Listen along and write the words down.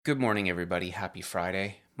Good morning, everybody. Happy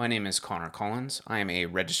Friday. My name is Connor Collins. I am a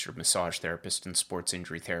registered massage therapist and sports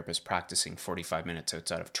injury therapist practicing 45 minutes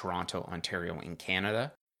outside of Toronto, Ontario, in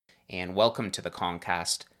Canada. And welcome to the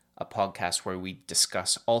Concast, a podcast where we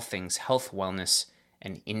discuss all things health, wellness,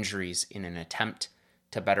 and injuries in an attempt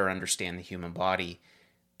to better understand the human body.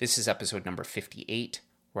 This is episode number 58,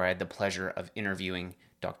 where I had the pleasure of interviewing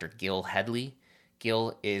Dr. Gil Hedley.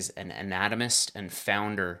 Gil is an anatomist and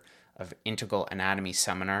founder of Integral Anatomy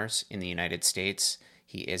Seminars in the United States.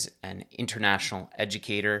 He is an international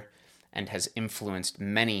educator and has influenced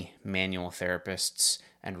many manual therapists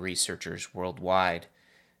and researchers worldwide.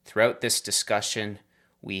 Throughout this discussion,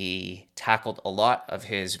 we tackled a lot of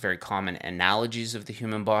his very common analogies of the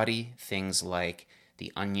human body, things like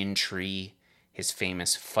the onion tree, his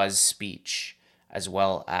famous fuzz speech, as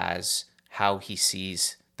well as how he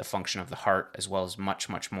sees the function of the heart, as well as much,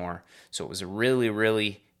 much more. So it was a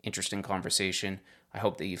really interesting conversation. I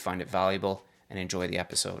hope that you find it valuable and enjoy the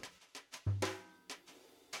episode.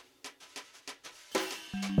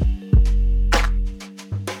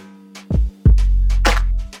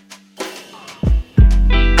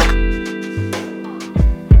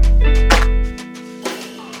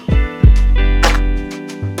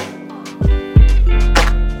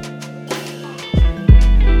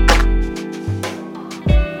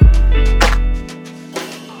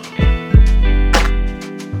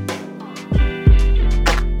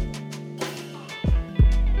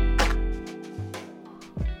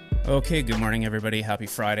 Okay, good morning, everybody. Happy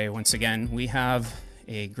Friday. Once again, we have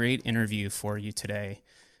a great interview for you today.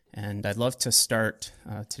 And I'd love to start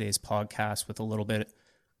today's podcast with a little bit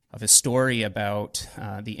of a story about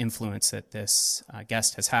the influence that this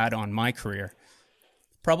guest has had on my career.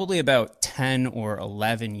 Probably about 10 or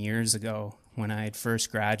 11 years ago, when I had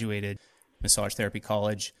first graduated massage therapy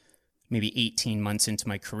college, maybe 18 months into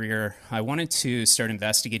my career, I wanted to start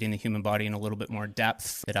investigating the human body in a little bit more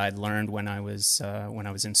depth that I'd learned when I was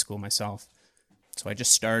in school myself. So I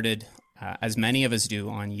just started, as many of us do,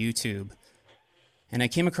 on YouTube, and I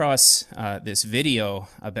came across this video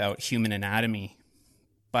about human anatomy.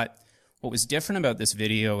 But what was different about this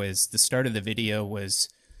video is the start of the video was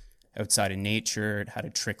outside in nature. It had a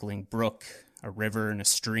trickling brook, a river, and a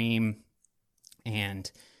stream,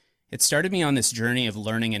 and it started me on this journey of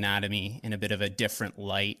learning anatomy in a bit of a different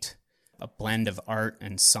light, a blend of art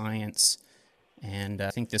and science. And I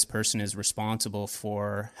think this person is responsible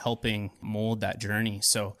for helping mold that journey.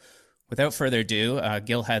 So without further ado,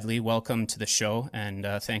 Gil Hedley, welcome to the show, and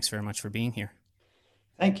thanks very much for being here.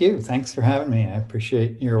 Thank you. Thanks for having me. I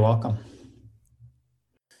appreciate your welcome.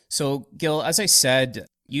 So Gil, as I said,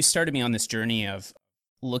 you started me on this journey of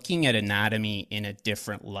looking at anatomy in a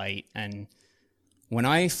different light. And when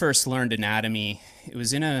I first learned anatomy, it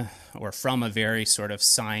was from a very sort of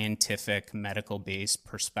scientific, medical-based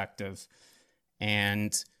perspective.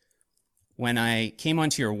 And when I came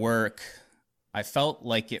onto your work, I felt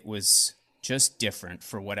like it was just different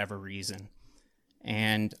for whatever reason.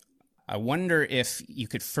 And I wonder if you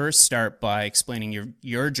could first start by explaining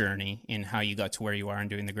your journey in how you got to where you are and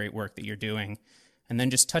doing the great work that you're doing, and then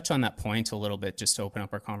just touch on that point a little bit just to open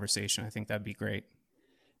up our conversation. I think that'd be great.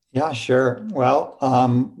 Yeah, sure. Well,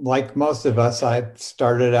 like most of us, I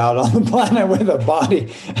started out on the planet with a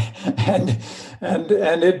body, and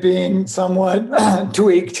it being somewhat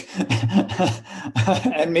tweaked,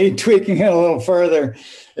 and me tweaking it a little further,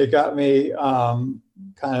 it got me kind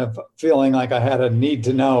of feeling like I had a need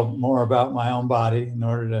to know more about my own body in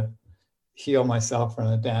order to heal myself from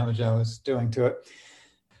the damage I was doing to it.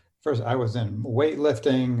 First, I was in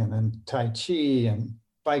weightlifting, and then Tai Chi, and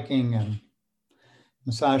biking, and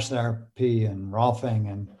massage therapy, and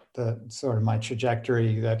rolfing, and the sort of my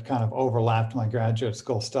trajectory that kind of overlapped my graduate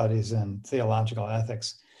school studies in theological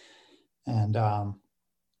ethics. And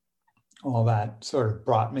all that sort of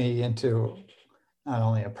brought me into not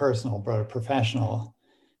only a personal, but a professional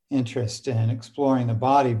interest in exploring the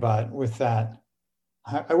body. But with that,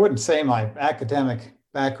 I wouldn't say my academic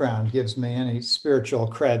background gives me any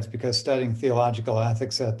spiritual creds, because studying theological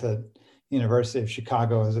ethics at the University of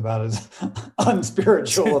Chicago is about as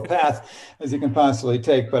unspiritual a path as you can possibly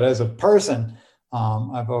take. But as a person,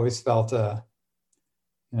 I've always felt,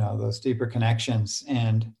 those deeper connections.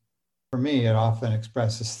 And for me, it often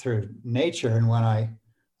expresses through nature. And when I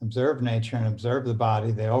observe nature and observe the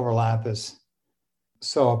body, the overlap is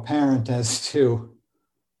so apparent as to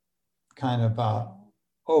kind of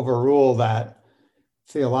overrule that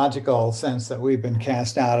theological sense that we've been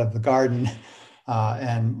cast out of the garden.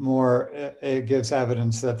 And more, it gives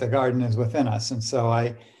evidence that the garden is within us. And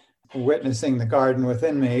so witnessing the garden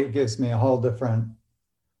within me gives me a whole different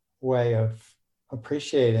way of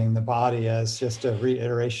appreciating the body as just a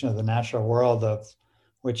reiteration of the natural world, of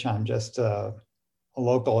which I'm just a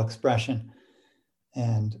local expression.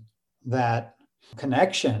 And that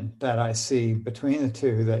connection that I see between the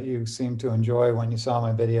two, that you seem to enjoy when you saw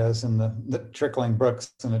my videos, and the trickling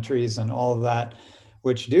brooks and the trees and all of that,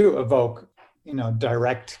 which do evoke,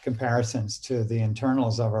 direct comparisons to the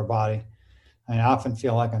internals of our body. I often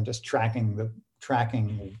feel like I'm just tracking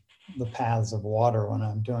the paths of water when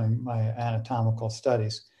I'm doing my anatomical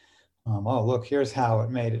studies. Oh, look, here's how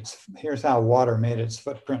water made its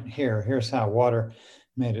footprint here. Here's how water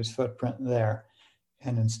made its footprint there.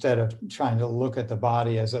 And instead of trying to look at the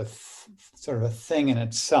body as a sort of a thing in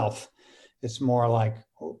itself, it's more like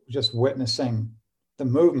just witnessing the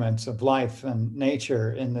movements of life and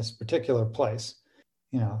nature in this particular place,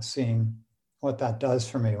 seeing what that does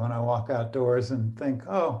for me when I walk outdoors and think,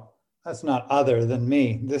 oh, that's not other than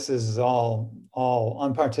me. This is all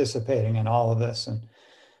I'm participating in all of this. And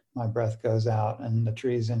my breath goes out and the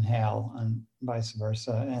trees inhale, and vice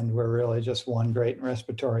versa. And we're really just one great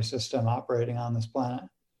respiratory system operating on this planet.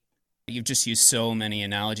 You've just used so many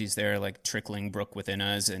analogies there, like trickling brook within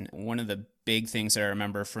us. And one of the big things that I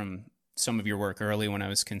remember from some of your work early when I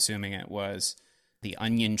was consuming it was the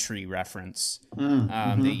onion tree reference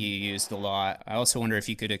that you used a lot. I also wonder if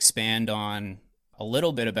you could expand on a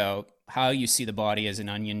little bit about how you see the body as an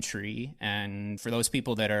onion tree. And for those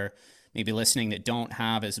people that are maybe listening that don't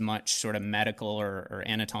have as much sort of medical or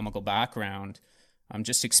anatomical background,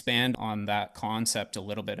 just expand on that concept a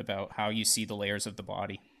little bit about how you see the layers of the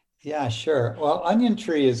body. Yeah, sure. Well, onion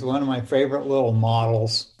tree is one of my favorite little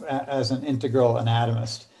models as an integral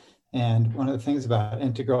anatomist. And one of the things about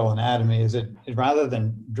integral anatomy is it rather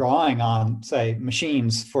than drawing on, say,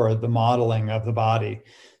 machines for the modeling of the body,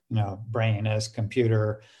 brain as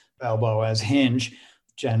computer, elbow as hinge,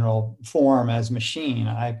 general form as machine,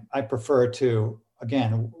 I prefer to,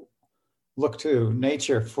 again, look to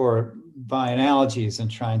nature by analogies and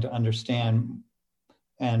trying to understand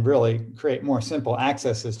and really create more simple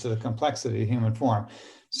accesses to the complexity of human form.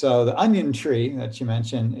 So the onion tree that you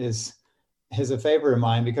mentioned is a favorite of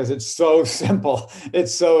mine because it's so simple.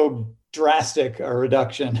 It's so drastic a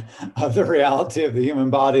reduction of the reality of the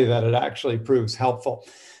human body that it actually proves helpful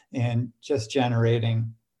in just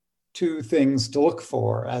generating two things to look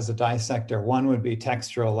for as a dissector. One would be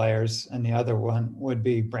textural layers, and the other one would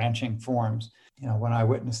be branching forms. When I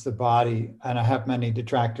witness the body, and I have many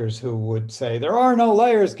detractors who would say, there are no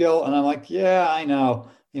layers, Gil. And I'm like, yeah, I know,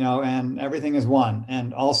 and everything is one.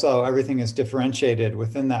 And also everything is differentiated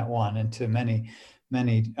within that one into many,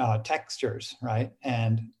 many textures, right?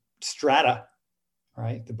 And strata,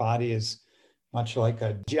 right? The body is much like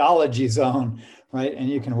a geology zone, right? And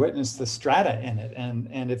you can witness the strata in it.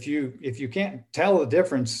 And if you can't tell the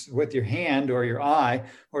difference with your hand or your eye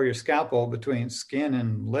or your scalpel between skin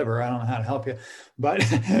and liver, I don't know how to help you, but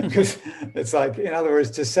because it's like, in other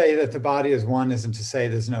words, to say that the body is one isn't to say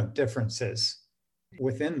there's no differences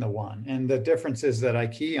within the one. And the differences that I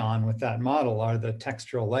key on with that model are the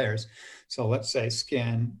textural layers. So let's say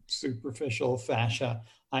skin, superficial fascia,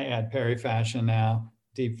 I add perifascia now,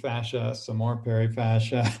 deep fascia, some more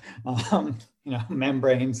perifascia,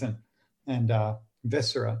 membranes and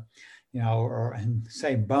viscera, and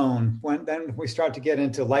say bone. Then we start to get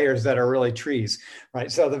into layers that are really trees,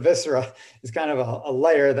 right? So the viscera is kind of a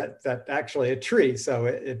layer that actually a tree. So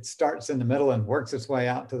it starts in the middle and works its way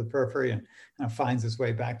out to the periphery and kind of finds its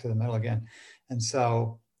way back to the middle again. And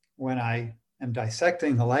so when I am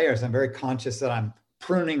dissecting the layers, I'm very conscious that I'm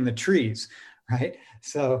pruning the trees, right?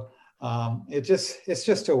 So it's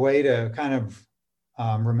just a way to kind of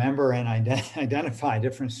remember and identify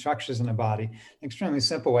different structures in the body, an extremely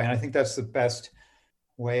simple way. And I think that's the best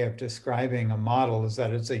way of describing a model, is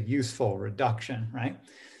that it's a useful reduction, right?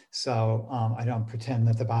 So I don't pretend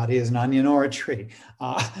that the body is an onion or a tree.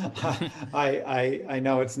 I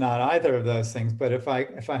know it's not either of those things, but if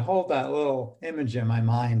I hold that little image in my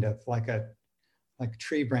mind of like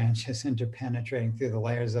tree branches interpenetrating through the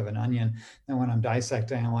layers of an onion. And when I'm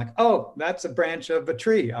dissecting, I'm like, oh, that's a branch of a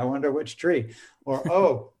tree. I wonder which tree. Or,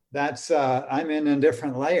 oh, that's, I'm in a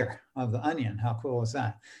different layer of the onion. How cool is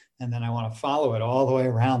that? And then I want to follow it all the way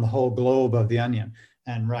around the whole globe of the onion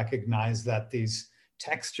and recognize that these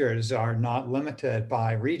textures are not limited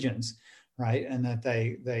by regions, right? And that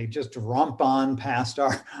they just romp on past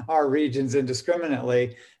our regions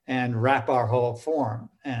indiscriminately and wrap our whole form.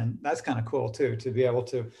 And that's kind of cool too, to be able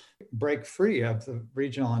to break free of the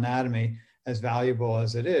regional anatomy, as valuable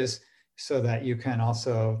as it is, so that you can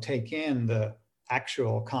also take in the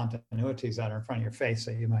actual continuities that are in front of your face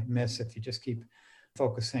that you might miss if you just keep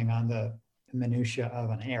focusing on the minutia of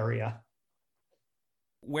an area.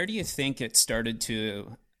 Where do you think it started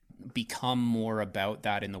to become more about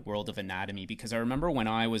that in the world of anatomy? Because I remember when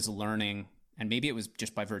I was learning, and maybe it was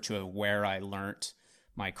just by virtue of where I learnt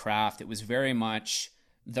my craft, it was very much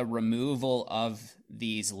the removal of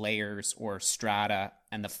these layers or strata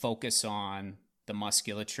and the focus on the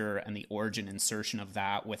musculature and the origin insertion of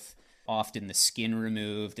that, with often the skin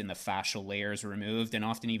removed and the fascial layers removed and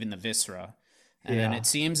often even the viscera. And then Yeah. it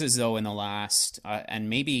seems as though in the last, and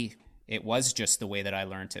maybe it was just the way that I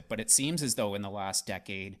learned it, but it seems as though in the last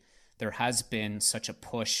decade, there has been such a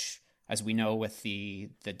push, as we know, with the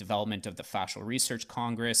development of the Fascial Research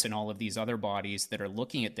Congress and all of these other bodies that are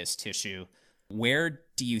looking at this tissue. Where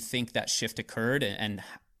do you think that shift occurred, and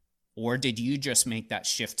or did you just make that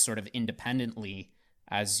shift sort of independently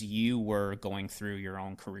as you were going through your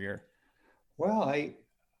own career? Well, I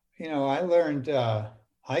learned,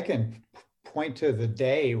 I can point to the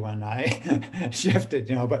day when I shifted,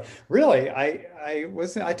 but really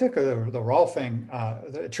I took the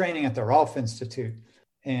Rolfing, the training at the Rolf Institute,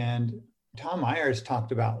 and Tom Myers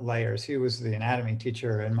talked about layers. He was the anatomy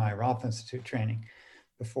teacher in my Rolf Institute training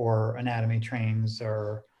before anatomy trains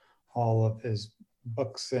or all of his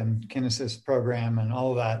books and kinesis program and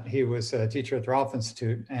all of that. He was a teacher at the Rolf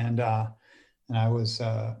Institute, and I was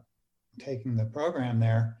taking the program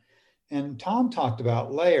there. And Tom talked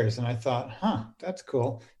about layers, and I thought, that's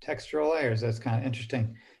cool. Textural layers, that's kind of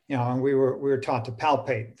interesting. And we were taught to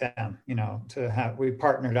palpate them, we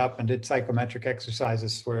partnered up and did psychometric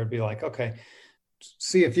exercises where it'd be like, okay,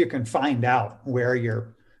 see if you can find out where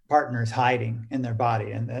your partner's hiding in their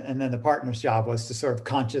body. And then the partner's job was to sort of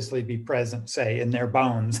consciously be present, say, in their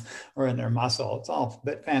bones or in their muscle. It's all a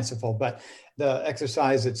bit fanciful, but the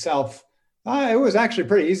exercise itself, it was actually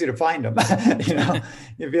pretty easy to find them.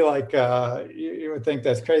 You'd be like, you would think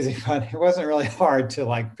that's crazy, but it wasn't really hard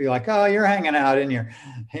to be like, oh, you're hanging out in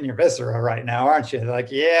your viscera right now, aren't you?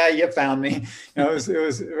 Like, yeah, you found me. It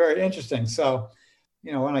was very interesting. So,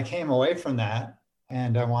 when I came away from that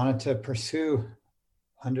and I wanted to pursue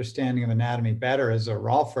understanding of anatomy better as a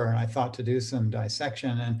Rolfer, and I thought to do some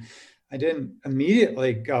dissection, and I didn't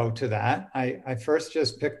immediately go to that. I first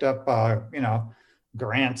just picked up,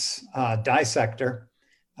 Grant's Dissector,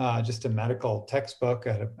 just a medical textbook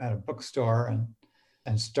at a bookstore,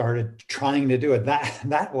 and started trying to do it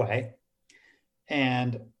that way.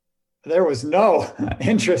 And there was no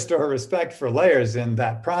interest or respect for layers in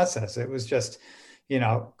that process. It was just,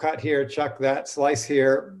 cut here, chuck that, slice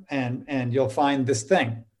here, and you'll find this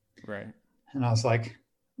thing. Right. And I was like,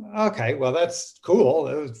 okay, well, that's cool.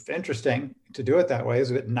 It was interesting to do it that way. It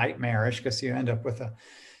was a bit nightmarish because you end up with a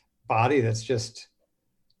body that's just,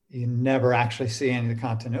 you never actually see any of the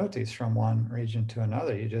continuities from one region to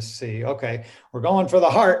another. You just see, okay, we're going for the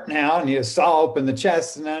heart now, and you saw open the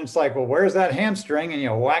chest, and then it's like, well, where's that hamstring? And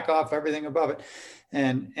you whack off everything above it,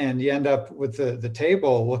 and you end up with the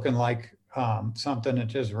table looking like something that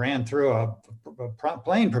just ran through a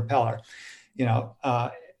plane propeller,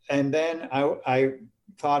 and then I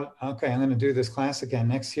thought, okay, I'm going to do this class again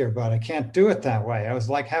next year, but I can't do it that way. I was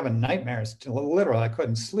like having nightmares. Literally, I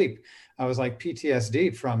couldn't sleep. I was like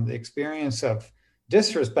PTSD from the experience of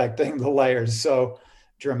disrespecting the layers so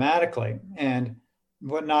dramatically, and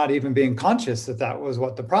not even being conscious that was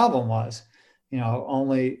what the problem was.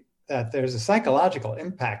 Only that there's a psychological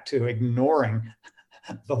impact to ignoring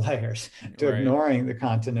the layers, to Right. ignoring the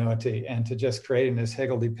continuity, and to just creating this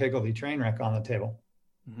higgledy-piggledy train wreck on the table.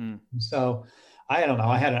 Mm-hmm. So I don't know,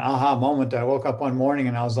 I had an aha moment. I woke up one morning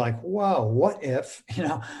and I was like, whoa, what if,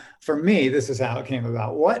 for me, this is how it came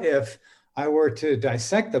about. What if I were to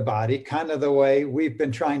dissect the body kind of the way we've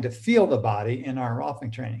been trying to feel the body in our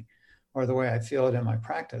Rolfing training, or the way I feel it in my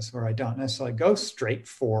practice, where I don't necessarily go straight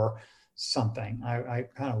for something. I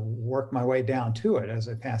kind of work my way down to it as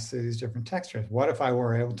I pass through these different textures. What if I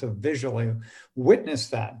were able to visually witness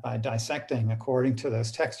that by dissecting according to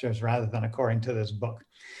those textures rather than according to this book?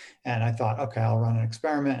 And I thought, okay, I'll run an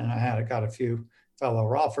experiment. And I got a few fellow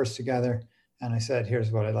Rolfers together, and I said,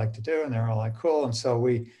 here's what I'd like to do. And they're all like, cool. And so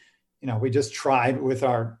we just tried with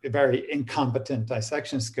our very incompetent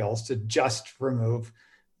dissection skills to just remove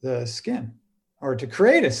the skin, or to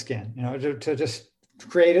create a skin, to just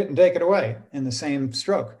create it and take it away in the same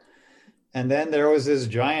stroke. And then there was this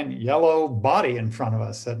giant yellow body in front of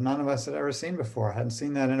us that none of us had ever seen before. I hadn't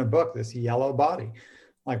seen that in a book, this yellow body.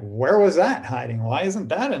 Like, where was that hiding? Why isn't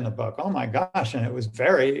that in the book? Oh my gosh. And it was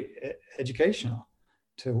very educational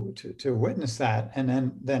to witness that,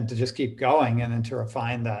 and then to just keep going, and then to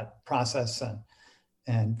refine that process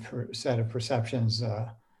and set of perceptions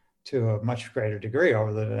to a much greater degree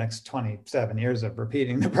over the next 27 years of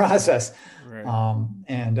repeating the process. Right.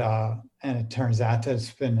 And it turns out that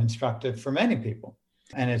it's been instructive for many people.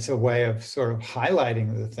 And it's a way of sort of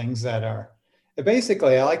highlighting the things that are,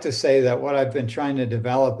 basically, I like to say that what I've been trying to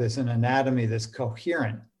develop is an anatomy that's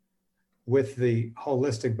coherent with the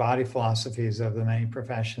holistic body philosophies of the many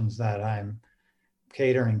professions that I'm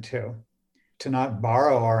catering to not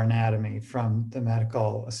borrow our anatomy from the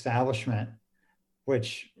medical establishment,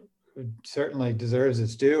 which certainly deserves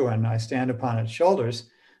its due, and I stand upon its shoulders,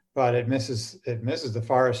 but it misses the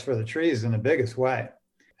forest for the trees in the biggest way.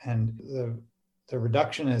 And the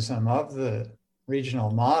reductionism of the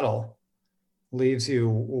regional model leaves you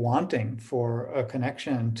wanting for a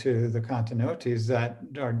connection to the continuities that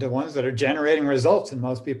are the ones that are generating results in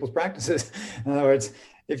most people's practices. In other words,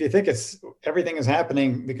 if you think everything is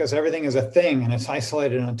happening because everything is a thing and it's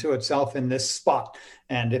isolated unto itself in this spot,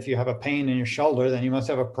 and if you have a pain in your shoulder, then you must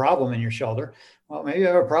have a problem in your shoulder. Well, maybe you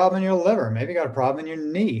have a problem in your liver, maybe you got a problem in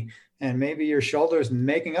your knee, and maybe your shoulder is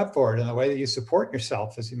making up for it in the way that you support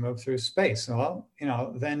yourself as you move through space. Well,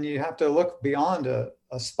 then you have to look beyond a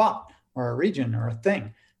spot or a region or a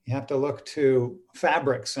thing. You have to look to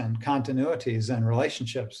fabrics and continuities and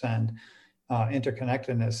relationships and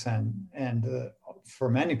interconnectedness. And for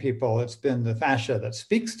many people, it's been the fascia that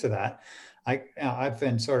speaks to that. I've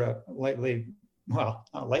been sort of lately, well,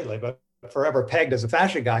 not lately, but forever pegged as a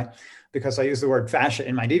fascia guy because I use the word fascia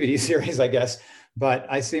in my DVD series, I guess. But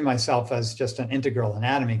I see myself as just an integral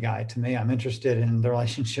anatomy guy. To me, I'm interested in the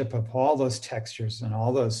relationship of all those textures and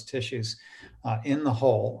all those tissues in the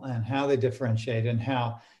whole, and how they differentiate and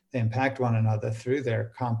how they impact one another through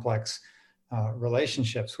their complex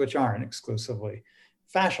relationships, which aren't exclusively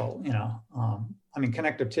fascial.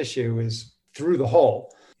 Connective tissue is through the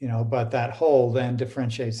whole, but that whole then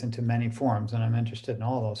differentiates into many forms, and I'm interested in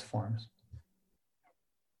all those forms.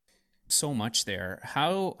 So much there.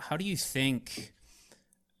 How do you think,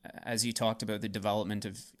 as you talked about the development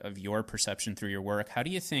of your perception through your work, how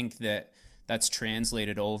do you think that's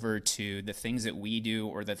translated over to the things that we do,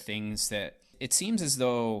 or the things that it seems as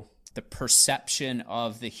though the perception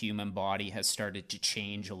of the human body has started to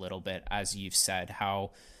change a little bit, as you've said,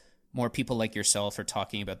 how more people like yourself are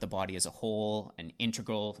talking about the body as a whole, an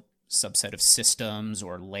integral subset of systems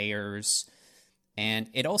or layers. And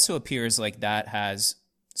it also appears like that has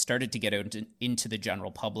started to get out into the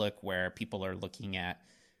general public, where people are looking at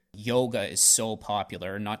yoga is so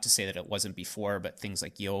popular, not to say that it wasn't before, but things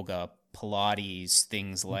like yoga, Pilates,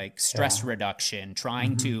 things like stress reduction,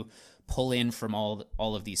 trying to pull in from all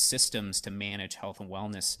of these systems to manage health and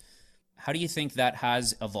wellness. How do you think that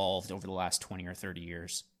has evolved over the last 20 or 30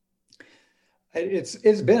 years?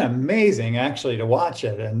 It's been amazing actually to watch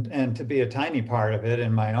it and to be a tiny part of it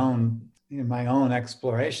in my own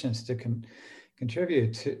explorations to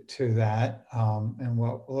contribute to that in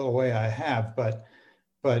what little way I have, but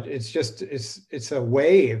it's a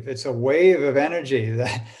wave of energy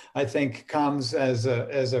that I think comes as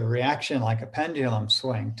a reaction, like a pendulum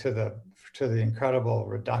swing to the incredible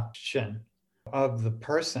reduction of the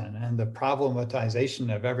person and the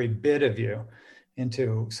problematization of every bit of you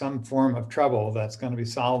into some form of trouble that's going to be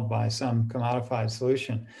solved by some commodified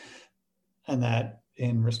solution. And that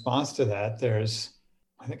in response to that, there's,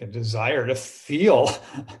 I think, a desire to feel,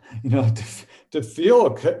 to feel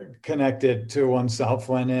connected to oneself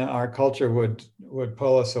when our culture would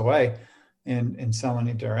pull us away in so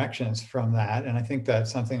many directions from that. And I think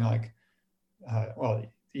that's something like,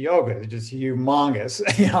 yoga is just humongous,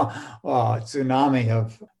 tsunami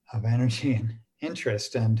of energy and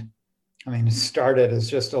interest. And I mean, it started as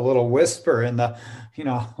just a little whisper in the,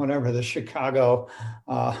 the Chicago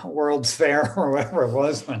World's Fair or whatever it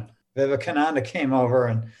was, when Vivekananda came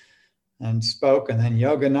over and spoke, and then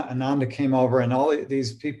Yogananda came over, and all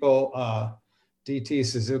these people, D.T.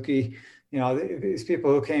 Suzuki, these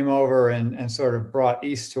people who came over and sort of brought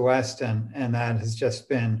east to west, and that has just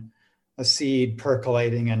been a seed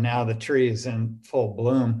percolating, and now the tree is in full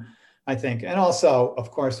bloom, I think. And also,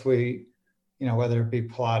 of course, we, whether it be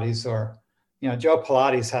Pilates or, Joe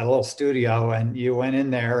Pilates had a little studio, and you went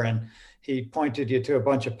in there and he pointed you to a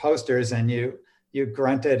bunch of posters, and you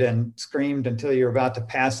grunted and screamed until you were about to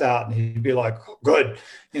pass out, and he'd be like, good,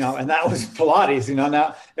 and that was Pilates.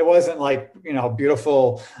 Now it wasn't like,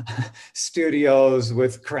 beautiful studios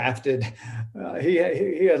with crafted, he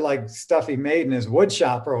had like stuff he made in his wood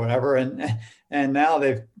shop or whatever. And now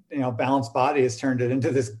they've, Balanced Body has turned it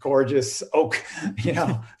into this gorgeous oak,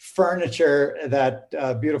 furniture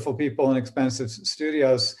that beautiful people in expensive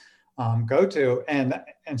studios go to. And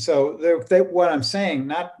so what I'm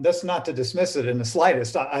saying, that's not to dismiss it in the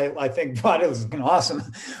slightest. I think Pilates is awesome,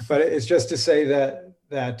 but it's just to say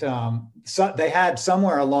that so they had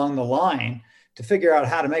somewhere along the line to figure out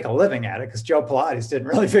how to make a living at it, because Joe Pilates didn't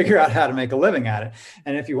really figure out how to make a living at it.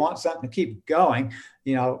 And if you want something to keep going,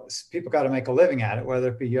 people got to make a living at it, whether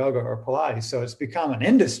it be yoga or Pilates. So it's become an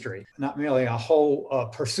industry, not merely a whole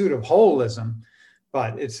pursuit of holism,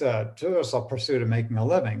 but it's a pursuit of making a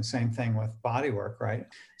living. Same thing with body work, right?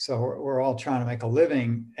 So we're all trying to make a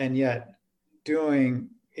living, and yet doing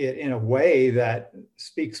it in a way that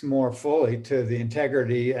speaks more fully to the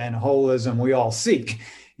integrity and holism we all seek,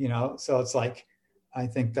 So it's like, I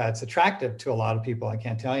think that's attractive to a lot of people. I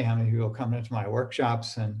can't tell you how many people come into my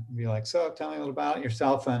workshops and be like, so tell me a little about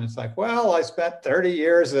yourself. And it's like, well, I spent 30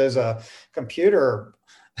 years as a computer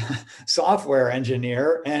software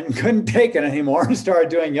engineer and couldn't take it anymore and started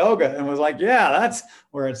doing yoga and was like, yeah, that's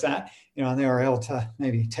where it's at. And they were able to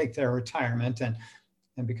maybe take their retirement and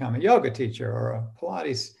become a yoga teacher or a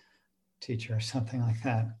Pilates teacher or something like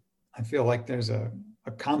that. I feel like there's a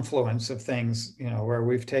confluence of things, where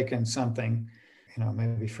we've taken something,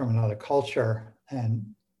 maybe from another culture and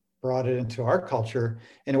brought it into our culture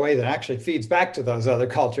in a way that actually feeds back to those other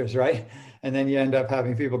cultures, right? And then you end up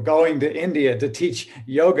having people going to India to teach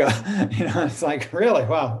yoga. It's like, really,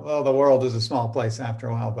 wow, well, the world is a small place after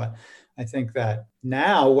a while. But I think that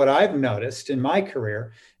now what I've noticed in my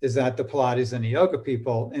career is that the Pilates and the yoga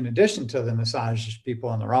people, in addition to the massage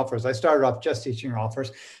people and the Rolfers, I started off just teaching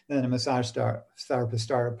Rolfers, then the massage therapist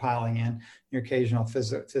started piling in, your occasional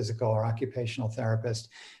physical or occupational therapist.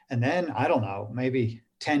 And then, I don't know, maybe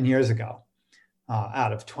 10 years ago,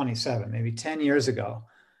 out of 27, maybe 10 years ago,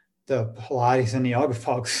 the Pilates and the yoga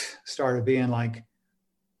folks started being like,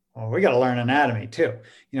 well, we got to learn anatomy too,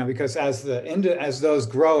 because as those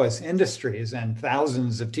grow as industries and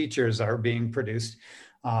thousands of teachers are being produced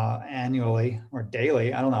annually or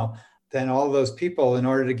daily, I don't know, then all those people, in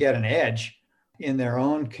order to get an edge in their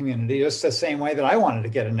own community, just the same way that I wanted to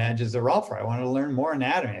get an edge as a Rolfer. I wanted to learn more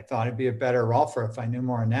anatomy. I thought I'd be a better Rolfer if I knew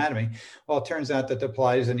more anatomy. Well, it turns out that the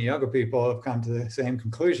Pilates and the yoga people have come to the same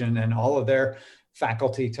conclusion, and all of their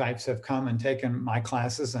faculty types have come and taken my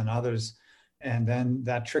classes and others. And then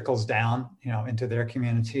that trickles down, into their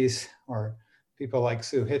communities, or people like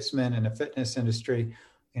Sue Hitzman in the fitness industry,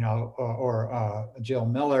 or Jill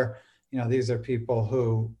Miller. These are people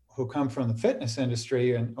who come from the fitness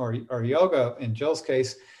industry or yoga in Jill's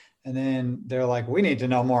case. And then they're like, we need to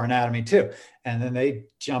know more anatomy too. And then they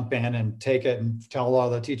jump in and take it and tell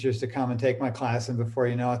all the teachers to come and take my class. And before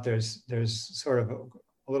you know it, there's sort of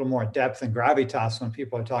a little more depth and gravitas when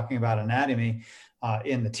people are talking about anatomy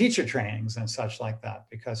in the teacher trainings and such like that,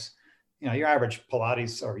 because your average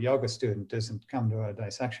Pilates or yoga student doesn't come to a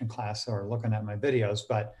dissection class or looking at my videos,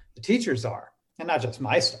 but the teachers are, and not just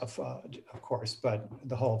my stuff, of course, but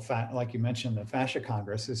the whole like you mentioned, the Fascia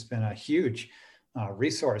Congress has been a huge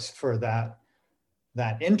resource for that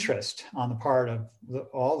interest on the part of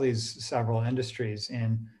all these several industries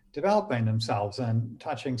in developing themselves and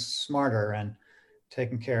touching smarter and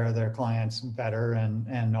taking care of their clients better,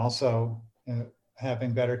 and also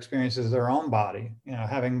having better experiences of their own body,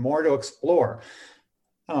 having more to explore.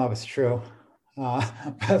 I don't know if it's true, but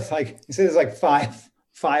it's like, you see, there's like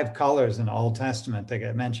five colors in the Old Testament that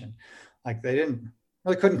get mentioned. Like they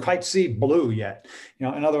couldn't quite see blue yet.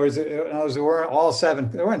 In other words, there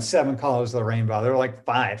weren't seven colors of the rainbow. There were like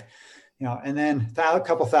five, and then a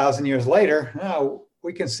couple thousand years later,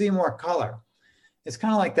 we can see more color. It's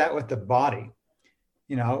kind of like that with the body.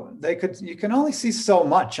 You can only see so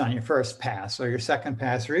much on your first pass or your second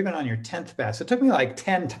pass or even on your 10th pass. It took me like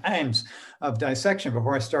 10 times of dissection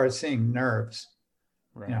before I started seeing nerves.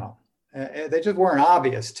 Right. They just weren't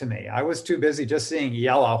obvious to me. I was too busy just seeing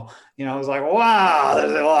yellow. I was like, wow,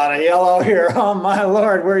 there's a lot of yellow here. Oh my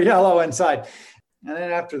Lord, we're yellow inside. And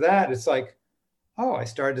then after that, it's like, oh, I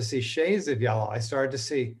started to see shades of yellow. I started to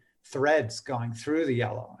see threads going through the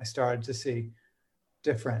yellow. I started to see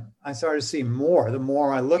more the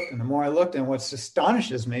more I looked. And what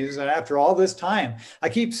astonishes me is that after all this time, I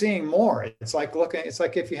keep seeing more. It's like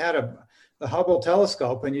if you had the Hubble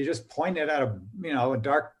telescope and you just point it at a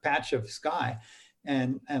dark patch of sky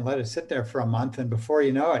and let it sit there for a month. And before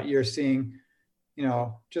you know it, you're seeing,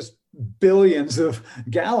 just billions of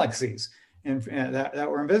galaxies and that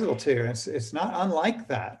were invisible to you. It's not unlike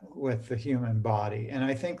that with the human body. And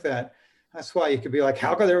I think that's why you could be like,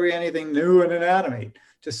 how could there be anything new in anatomy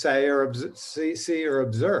to say or see or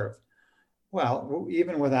observe? Well,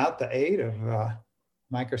 even without the aid of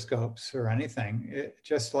microscopes or anything,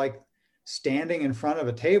 just like standing in front of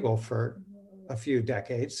a table for a few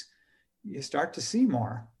decades, you start to see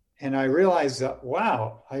more. And I realized that,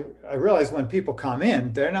 wow, I realized when people come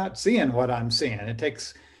in, they're not seeing what I'm seeing. It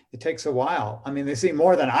takes a while. I mean, they see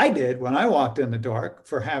more than I did when I walked in the door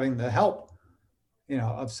for having the help.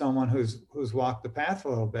 of someone who's walked the path a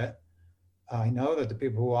little bit. I know that the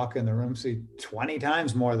people who walk in the room see 20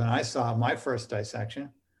 times more than I saw my first dissection.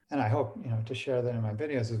 And I hope, to share that in my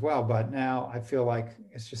videos as well. But now I feel like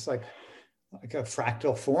it's just like a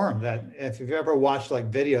fractal form, that if you've ever watched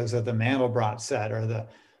like videos of the Mandelbrot set or the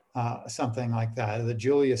something like that, the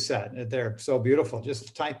Julia set, they're so beautiful.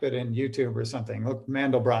 Just type it in YouTube or something. Look,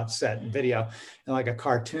 Mandelbrot set video, and like a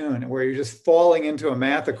cartoon where you're just falling into a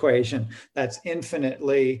math equation that's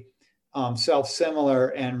infinitely self-similar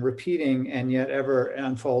and repeating, and yet ever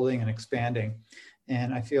unfolding and expanding.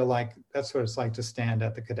 And I feel like that's what it's like to stand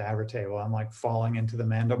at the cadaver table. I'm like falling into the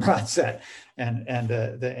Mandelbrot set, and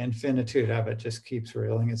the infinitude of it just keeps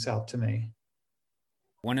revealing itself to me.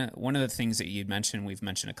 One of the things that you'd mentioned, we've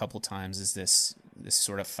mentioned a couple of times, is this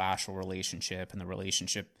sort of fascial relationship and the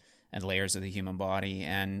relationship and layers of the human body.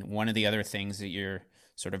 And one of the other things that you're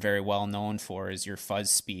sort of very well known for is your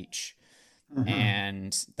fuzz speech. Mm-hmm.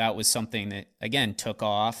 And that was something that, again, took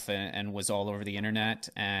off and was all over the internet.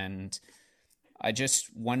 And I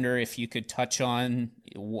just wonder if you could touch on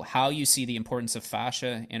how you see the importance of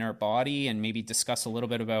fascia in our body, and maybe discuss a little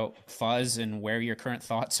bit about fuzz and where your current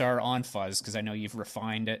thoughts are on fuzz, because I know you've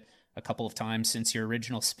refined it a couple of times since your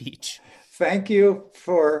original speech. Thank you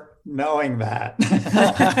for knowing that.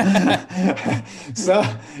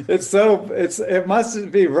 It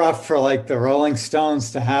must be rough for like the Rolling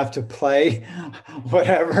Stones to have to play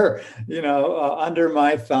whatever, under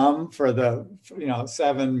my thumb for the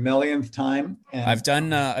 7 millionth time. And I've done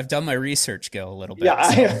my research, Gil, a little bit. Yeah,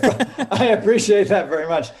 so. I appreciate that very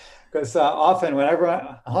much. Because often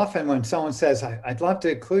when someone says, I'd love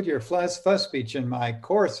to include your fuzz speech in my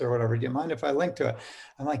course or whatever, do you mind if I link to it?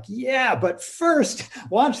 I'm like, yeah, but first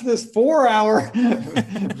watch this 4-hour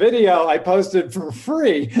video I posted for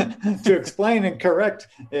free to explain and correct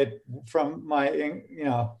it from my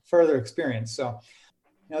further experience. So,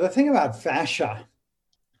 the thing about fascia,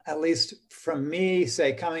 at least from me,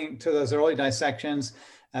 say coming to those early dissections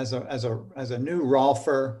as a new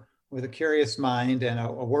Rolfer, with a curious mind and a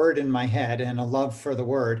word in my head and a love for the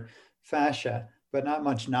word fascia, but not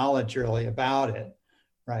much knowledge really about it,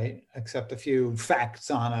 right? Except a few facts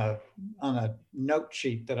on a note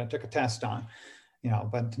sheet that I took a test on,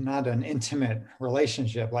 but not an intimate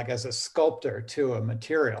relationship, like as a sculptor to a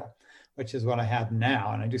material, which is what I have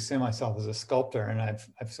now. And I do see myself as a sculptor, and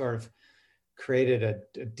I've sort of created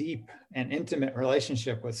a deep and intimate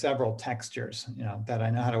relationship with several textures, that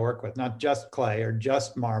I know how to work with, not just clay or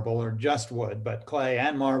just marble or just wood, but clay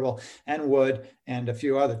and marble and wood and a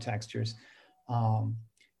few other textures. And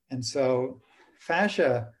so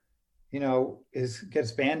fascia,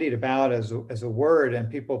 gets bandied about as a word,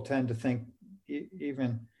 and people tend to think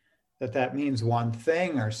even that means one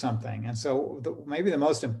thing or something. And so maybe the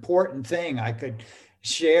most important thing I could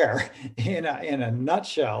share in a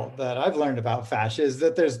nutshell that I've learned about fascia is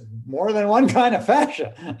that there's more than one kind of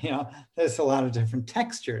fascia. There's a lot of different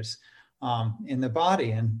textures in the body,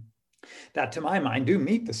 and that, to my mind, do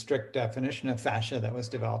meet the strict definition of fascia that was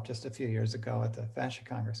developed just a few years ago at the Fascia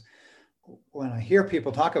Congress. When I hear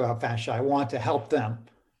people talk about fascia, I want to help them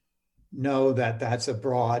know that that's a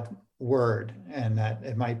broad word, and that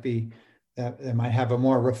it might be that they might have a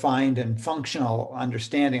more refined and functional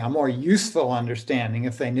understanding, a more useful understanding,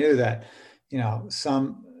 if they knew that,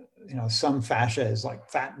 some fascia is like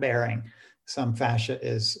fat bearing, some fascia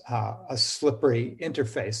is a slippery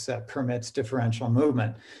interface that permits differential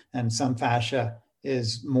movement, and some fascia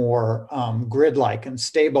is more grid-like and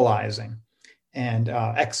stabilizing and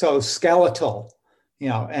exoskeletal,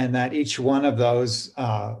 and that each one of those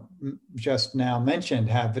just now mentioned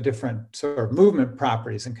have a different sort of movement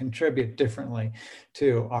properties and contribute differently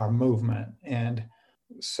to our movement. And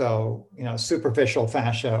so, superficial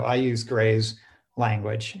fascia, I use Gray's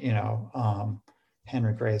language,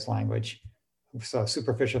 Henry Gray's language. So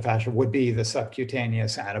superficial fascia would be the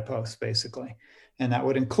subcutaneous adipose, basically. And that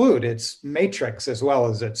would include its matrix as well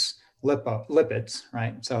as its lipids,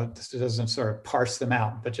 right? So it doesn't sort of parse them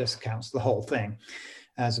out, but just counts the whole thing,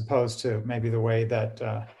 as opposed to maybe the way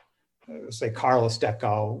that, say, Carlos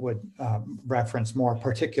Deco would reference more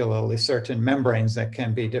particularly certain membranes that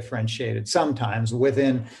can be differentiated sometimes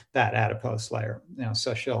within that adipose layer.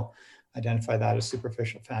 So she'll identify that as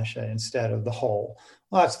superficial fascia instead of the whole.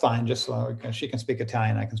 Well, that's fine, just so she can speak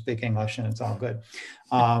Italian, I can speak English, and it's all good.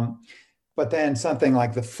 But then something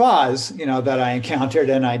like the fuzz, that I encountered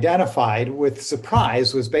and identified with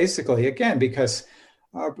surprise was basically, again, because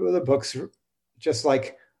the books, just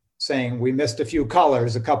like saying we missed a few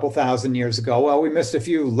colors a couple thousand years ago. Well, we missed a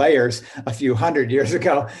few layers a few hundred years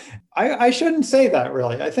ago. I shouldn't say that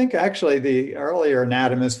really. I think actually the earlier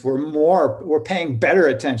anatomists were paying better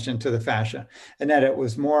attention to the fascia, and that it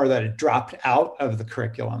was more that it dropped out of the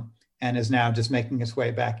curriculum and is now just making its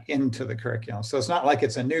way back into the curriculum. So it's not like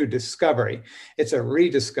it's a new discovery, it's a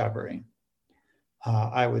rediscovery,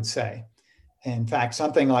 I would say. In fact,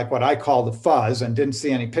 something like what I call the fuzz, and didn't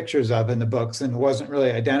see any pictures of in the books, and wasn't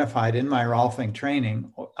really identified in my Rolfing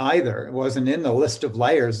training either. It wasn't in the list of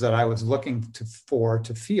layers that I was looking for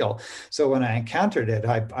to feel. So when I encountered it,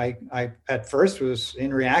 I at first was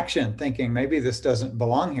in reaction, thinking maybe this doesn't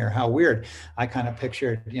belong here. How weird! I kind of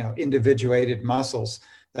pictured, individuated muscles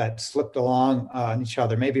that slipped along on each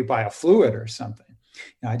other, maybe by a fluid or something.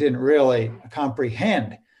 I didn't really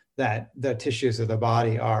comprehend that the tissues of the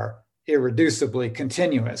body are irreducibly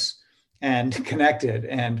continuous and connected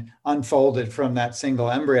and unfolded from that single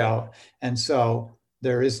embryo. And so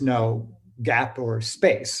there is no gap or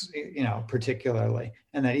space, particularly.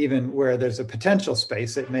 And that even where there's a potential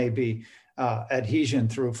space, it may be adhesion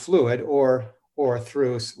through fluid or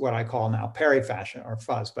through what I call now perifascia or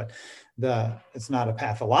fuzz, but it's not a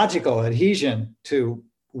pathological adhesion to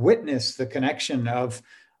witness the connection of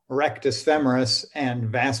rectus femoris and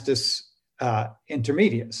vastus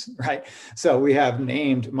intermedius, right? So we have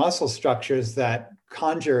named muscle structures that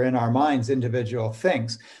conjure in our minds individual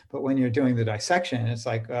things. But when you're doing the dissection, it's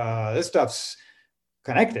like, this stuff's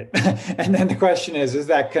connected. And then the question is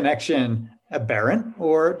that connection aberrant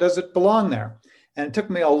or does it belong there? And it took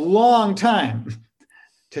me a long time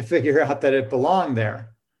to figure out that it belonged there.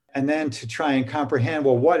 And then to try and comprehend,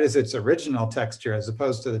 well, what is its original texture as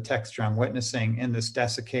opposed to the texture I'm witnessing in this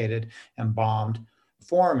desiccated, embalmed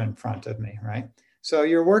form in front of me, right? So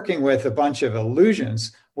you're working with a bunch of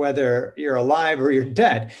illusions, whether you're alive or you're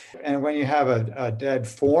dead. And when you have a dead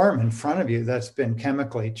form in front of you that's been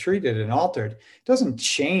chemically treated and altered, it doesn't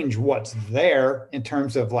change what's there in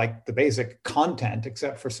terms of like the basic content,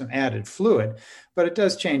 except for some added fluid, but it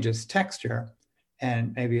does change its texture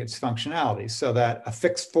and maybe its functionality, so that a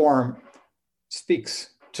fixed form speaks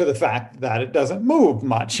to the fact that it doesn't move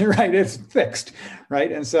much, right? It's fixed,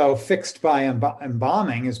 right? And so fixed by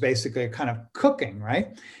embalming is basically a kind of cooking,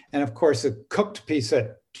 right? And of course, a cooked piece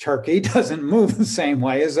of turkey doesn't move the same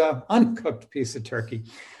way as an uncooked piece of turkey.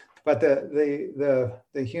 But the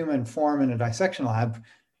human form in a dissection lab,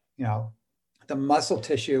 the muscle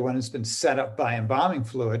tissue, when it's been set up by embalming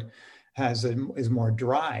fluid, is more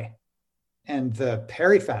dry. And the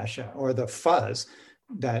perifascia or the fuzz,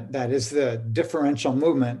 that is the differential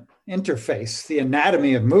movement interface, the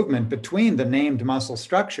anatomy of movement between the named muscle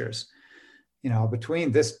structures,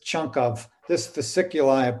 between this chunk of this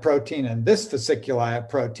fasciculi of protein and this fasciculi of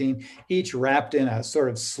protein, each wrapped in a sort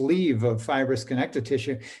of sleeve of fibrous connective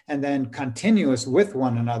tissue, and then continuous with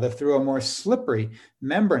one another through a more slippery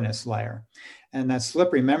membranous layer. And that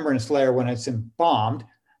slippery membranous layer, when it's embalmed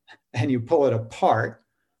and you pull it apart,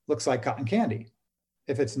 looks like cotton candy.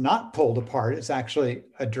 If it's not pulled apart, it's actually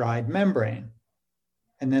a dried membrane.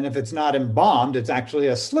 And then if it's not embalmed, it's actually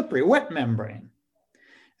a slippery, wet membrane.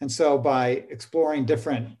 And so by exploring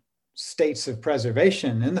different states of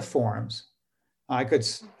preservation in the forms, I could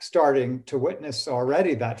starting to witness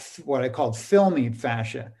already that what I called filmy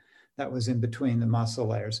fascia that was in between the muscle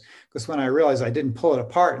layers. Because when I realized I didn't pull it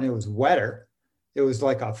apart and it was wetter, it was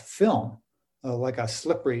like a film. Like a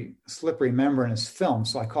slippery membranous film.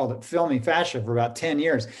 So I called it filmy fascia for about 10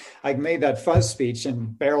 years. I made that fuzz speech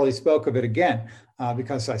and barely spoke of it again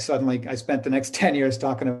because I spent the next 10 years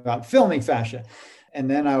talking about filmy fascia. And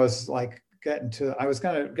then I was like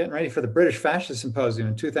getting ready for the British Fascia Symposium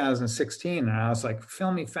in 2016. And I was like,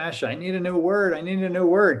 filmy fascia, I need a new word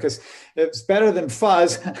because it's better than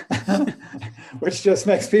fuzz, which just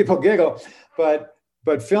makes people giggle. But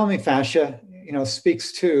filmy fascia,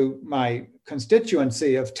 speaks to my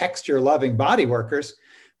constituency of texture-loving body workers,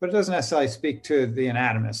 but it doesn't necessarily speak to the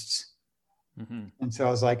anatomists. Mm-hmm. And so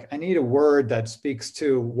I was like, I need a word that speaks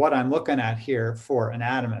to what I'm looking at here for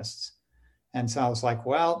anatomists. And so I was like,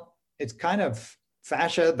 well, it's kind of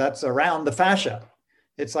fascia that's around the fascia.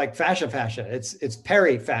 It's like fascia. It's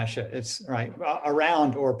perifascia. It's right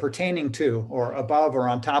around or pertaining to or above or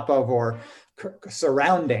on top of or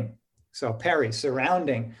surrounding. So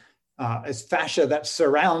surrounding. It's fascia that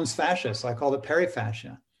surrounds fascia. So I called it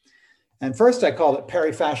perifascia. And first I called it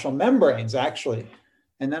perifascial membranes, actually.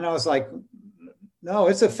 And then I was like, no,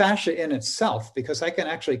 it's a fascia in itself because I can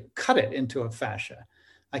actually cut it into a fascia.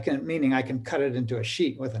 Meaning I can cut it into a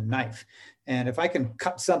sheet with a knife. And if I can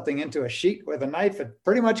cut something into a sheet with a knife, it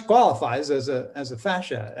pretty much qualifies as a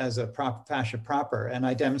fascia, as a fascia proper. And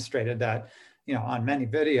I demonstrated that, on many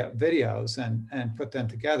videos and put them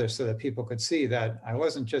together so that people could see that I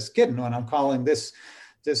wasn't just kidding when I'm calling this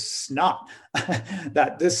snot,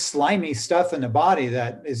 that this slimy stuff in the body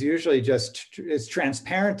that is usually is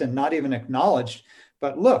transparent and not even acknowledged.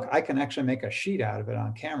 But look, I can actually make a sheet out of it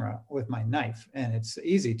on camera with my knife, and it's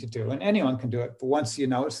easy to do. And anyone can do it once you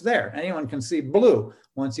know it's there. Anyone can see blue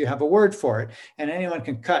once you have a word for it. And anyone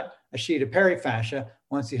can cut a sheet of perifascia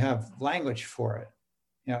once you have language for it.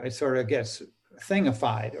 It sort of gets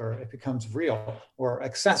thingified, or it becomes real or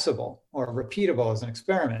accessible or repeatable as an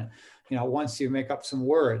experiment, once you make up some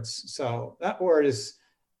words. So that word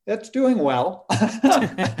that's doing well.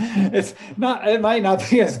 It might not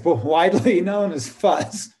be as widely known as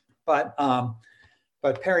fuzz, but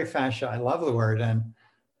perifascia, I love the word, and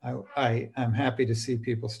I'm happy to see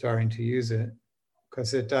people starting to use it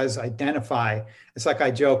because it does identify. It's like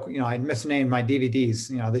I joke, I misnamed my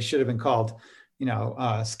DVDs. They should have been called,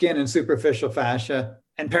 skin and superficial fascia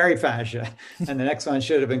and perifascia, and the next one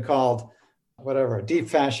should have been called whatever, deep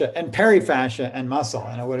fascia and perifascia and muscle,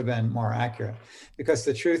 and it would have been more accurate. Because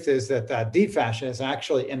the truth is that deep fascia is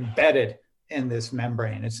actually embedded in this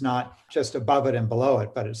membrane. It's not just above it and below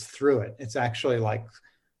it, but it's through it. It's actually like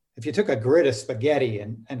if you took a grid of spaghetti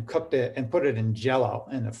and cooked it and put it in Jell-O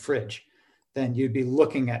in the fridge, then you'd be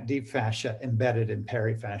looking at deep fascia embedded in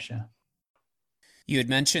perifascia. You had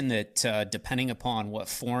mentioned that depending upon what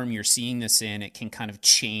form you're seeing this in, it can kind of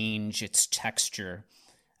change its texture.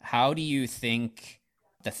 How do you think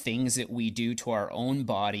the things that we do to our own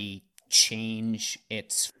body change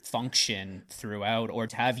its function throughout? Or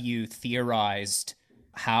have you theorized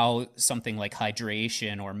how something like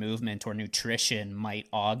hydration or movement or nutrition might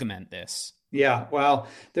augment this? Yeah, well,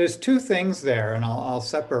 there's two things there, and I'll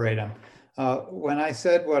separate them. When I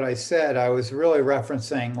said what I said, I was really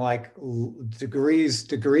referencing like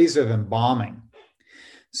degrees of embalming.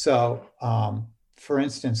 So, for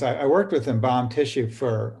instance, I worked with embalmed tissue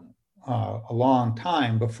for a long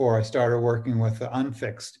time before I started working with the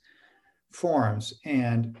unfixed forms.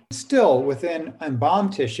 And still within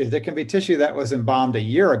embalmed tissue, there can be tissue that was embalmed a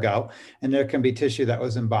year ago, and there can be tissue that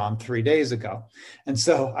was embalmed 3 days ago. And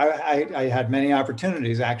so I had many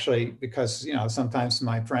opportunities actually, because, sometimes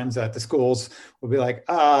my friends at the schools will be like,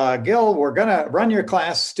 Gil, we're going to run your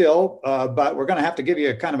class still, but we're going to have to give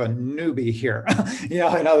you a kind of a newbie here. In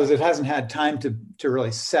other words, it hasn't had time to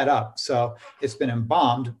really set up. So it's been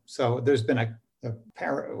embalmed. So there's been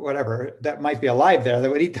whatever that might be alive there that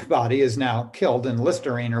would eat the body is now killed in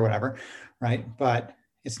Listerine or whatever, right? But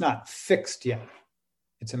it's not fixed yet.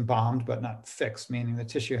 It's embalmed, but not fixed, meaning the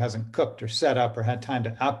tissue hasn't cooked or set up or had time to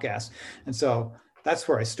outgas. And so that's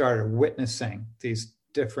where I started witnessing these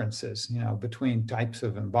differences, between types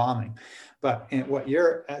of embalming. But in what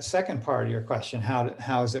your second part of your question,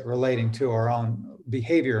 how is it relating to our own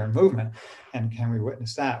behavior and movement? And can we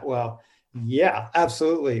witness that? Well, yeah,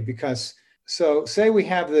 absolutely. Because so say we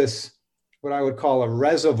have this, what I would call a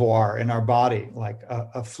reservoir in our body, like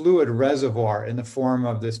a fluid reservoir in the form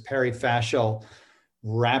of this perifascial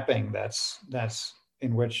wrapping that's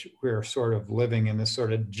in which we're sort of living in this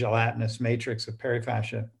sort of gelatinous matrix of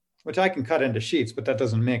perifascia, which I can cut into sheets, but that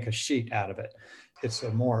doesn't make a sheet out of it. It's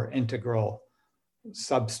a more integral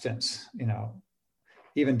substance,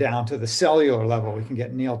 even down to the cellular level. We can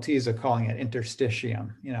get Neil Teza calling it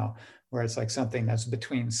interstitium, where it's like something that's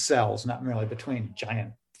between cells, not merely between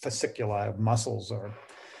giant fasciculi of muscles or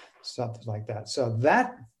something like that. So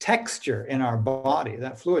that texture in our body,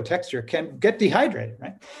 that fluid texture, can get dehydrated,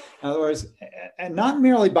 right? In other words, and not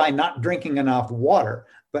merely by not drinking enough water,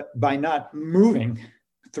 but by not moving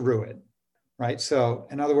through it, right? So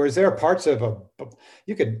in other words, there are parts of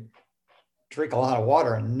you could drink a lot of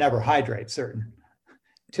water and never hydrate certain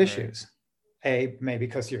tissues. Maybe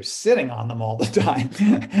because you're sitting on them all the time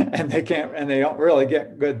and they don't really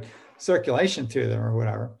get good circulation to them or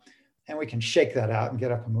whatever. And we can shake that out and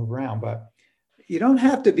get up and move around. But you don't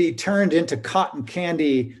have to be turned into cotton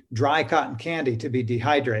candy, dry cotton candy to be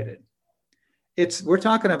dehydrated. We're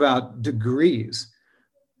talking about degrees,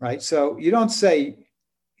 right? So you don't say,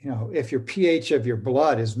 if your pH of your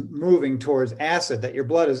blood is moving towards acid, that your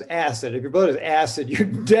blood is acid. If your blood is acid, you're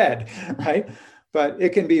dead, right? But it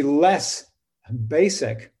can be less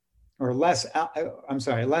basic or less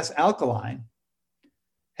alkaline,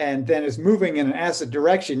 and then is moving in an acid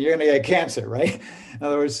direction, you're going to get cancer, right? In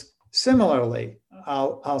other words, similarly,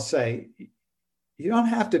 I'll say you don't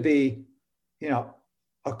have to be,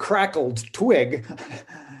 a crackled twig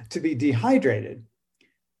to be dehydrated.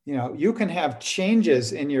 You can have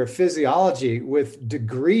changes in your physiology with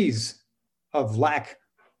degrees of lack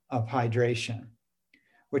of hydration,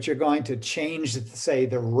 which are going to change, say,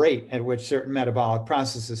 the rate at which certain metabolic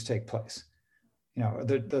processes take place,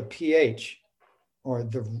 the pH or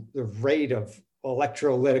the rate of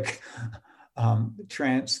electrolytic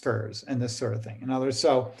transfers and this sort of thing. In other words,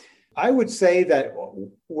 so I would say that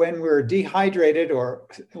when we're dehydrated or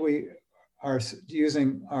we are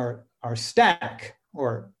using our stack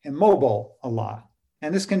or immobile a lot,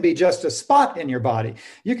 and this can be just a spot in your body.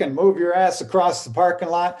 You can move your ass across the parking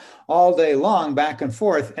lot all day long, back and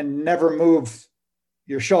forth, and never move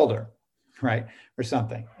your shoulder, right? Or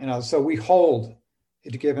something, so we hold,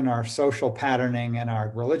 given our social patterning and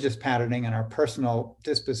our religious patterning and our personal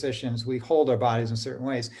dispositions, we hold our bodies in certain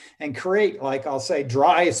ways and create, like I'll say,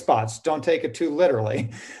 dry spots. Don't take it too literally,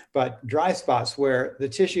 but dry spots where the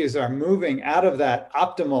tissues are moving out of that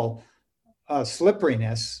optimal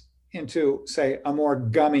slipperiness into, say, a more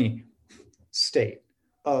gummy state,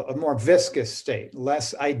 a more viscous state,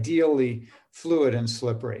 less ideally fluid and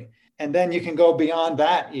slippery. And then you can go beyond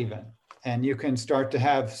that even. And you can start to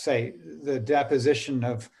have, say, the deposition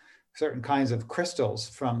of certain kinds of crystals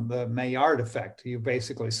from the Maillard effect. You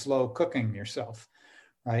basically slow cooking yourself,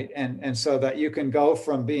 right? And so that you can go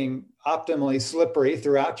from being optimally slippery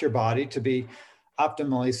throughout your body to be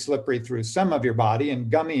optimally slippery through some of your body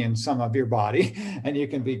and gummy in some of your body. And you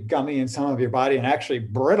can be gummy in some of your body and actually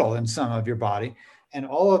brittle in some of your body. And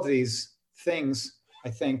all of these things,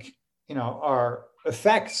 I think, are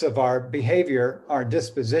effects of our behavior, our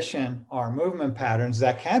disposition, our movement patterns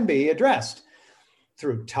that can be addressed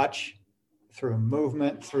through touch, through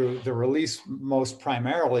movement, through the release most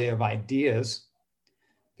primarily of ideas,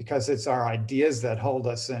 because it's our ideas that hold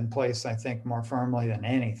us in place, I think, more firmly than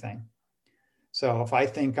anything. So if I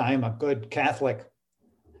think I'm a good Catholic,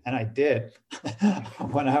 and I did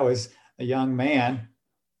when I was a young man,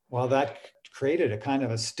 well, that created a kind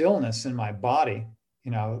of a stillness in my body,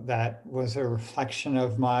 that was a reflection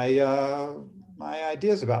of my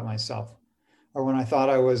ideas about myself. Or when I thought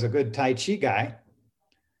I was a good Tai Chi guy,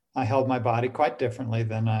 I held my body quite differently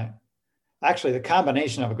than actually, the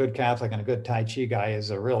combination of a good Catholic and a good Tai Chi guy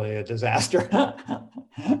is really a disaster.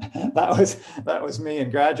 That was me in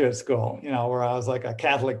graduate school, where I was like a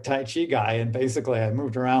Catholic Tai Chi guy. And basically I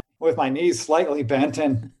moved around with my knees slightly bent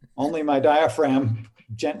and only my diaphragm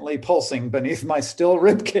gently pulsing beneath my still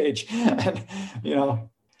rib cage. And,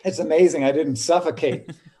 it's amazing I didn't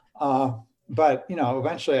suffocate. But,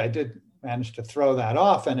 eventually I did manage to throw that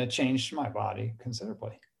off, and it changed my body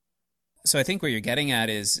considerably. So I think what you're getting at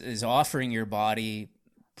is offering your body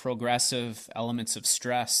progressive elements of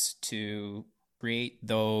stress to create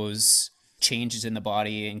those changes in the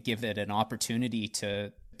body and give it an opportunity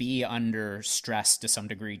to be under stress to some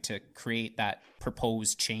degree to create that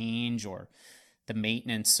proposed change or the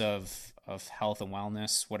maintenance of health and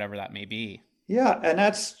wellness, whatever that may be. Yeah, and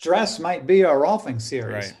that stress might be a Rolfing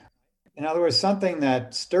series. Right. In other words, something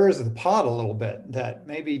that stirs the pot a little bit, that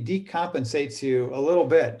maybe decompensates you a little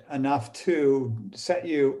bit enough to set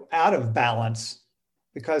you out of balance,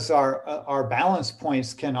 because our balance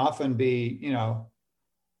points can often be,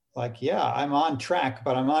 like, yeah, I'm on track,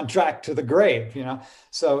 but I'm on track to the grave,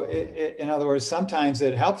 So in other words, sometimes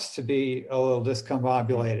it helps to be a little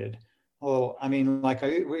discombobulated. Like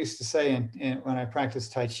we used to say when I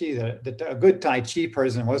practiced Tai Chi, that a good Tai Chi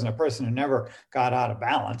person wasn't a person who never got out of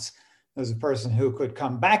balance. It was a person who could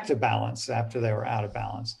come back to balance after they were out of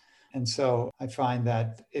balance. And so I find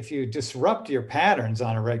that if you disrupt your patterns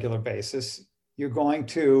on a regular basis, you're going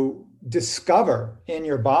to discover in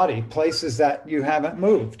your body places that you haven't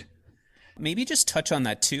moved. Maybe just touch on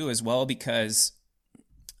that too as well, because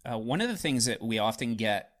one of the things that we often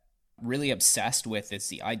get really obsessed with is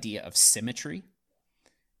the idea of symmetry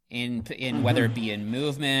in mm-hmm. whether it be in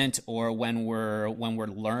movement or when we're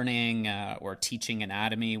learning or teaching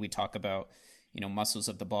anatomy. We talk about muscles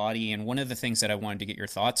of the body, and one of the things that I wanted to get your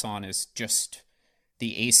thoughts on is just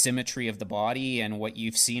the asymmetry of the body and what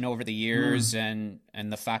you've seen over the years, and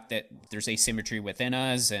the fact that there's asymmetry within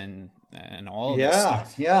us and all of this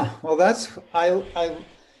stuff. Yeah. Well, that's I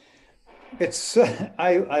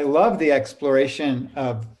love the exploration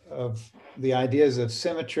of the ideas of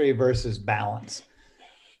symmetry versus balance,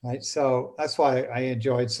 right? So that's why I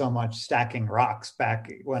enjoyed so much stacking rocks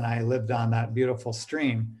back when I lived on that beautiful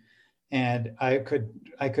stream, and I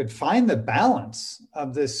could find the balance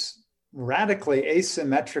of this radically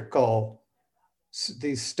asymmetrical,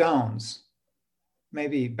 these stones,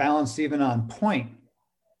 maybe balanced even on point,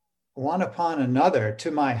 one upon another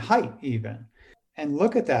to my height even, and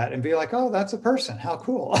look at that and be like, oh, that's a person. How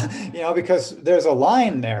cool. Because there's a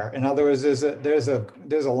line there. In other words, there's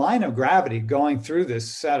a line of gravity going through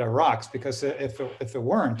this set of rocks, because if it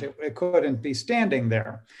weren't, it couldn't be standing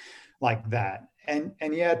there like that. And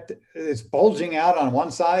yet it's bulging out on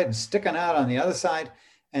one side and sticking out on the other side.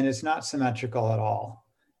 and it's not symmetrical at all.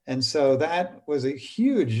 And so that was a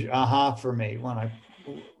huge aha for me when I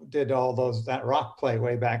did all that rock play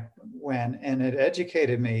way back when, and it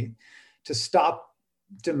educated me to stop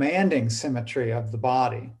demanding symmetry of the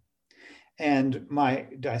body. And my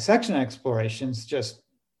dissection explorations just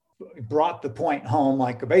brought the point home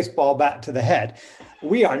like a baseball bat to the head.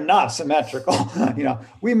 We are not symmetrical.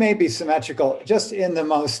 We may be symmetrical just in the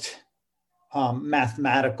most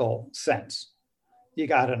mathematical sense. You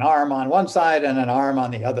got an arm on one side and an arm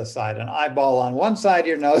on the other side, an eyeball on one side of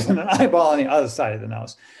your nose and an eyeball on the other side of the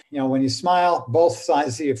nose. When you smile, both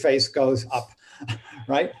sides of your face goes up,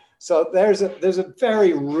 right? So there's a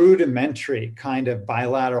very rudimentary kind of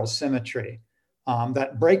bilateral symmetry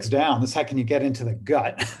that breaks down the second you get into the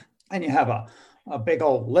gut. And you have a big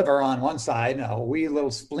old liver on one side and a wee little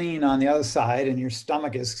spleen on the other side, and your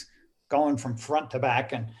stomach is going from front to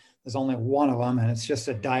back, and there's only one of them, and it's just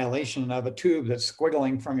a dilation of a tube that's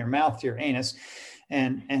squiggling from your mouth to your anus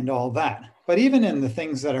and all that. But even in the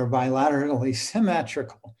things that are bilaterally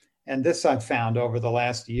symmetrical, and this I've found over the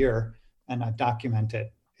last year, and I've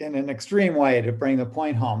documented in an extreme way to bring the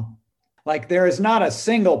point home, like there is not a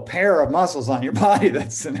single pair of muscles on your body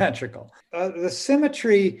that's symmetrical. The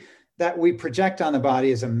symmetry that we project on the body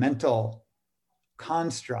is a mental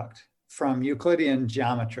construct from Euclidean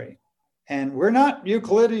geometry. And we're not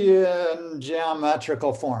Euclidean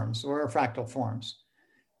geometrical forms, we're fractal forms.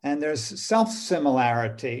 And there's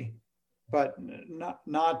self-similarity, but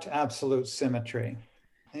not absolute symmetry.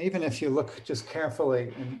 And even if you look just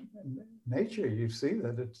carefully in nature, you see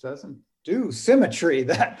that it doesn't do symmetry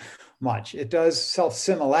that much. It does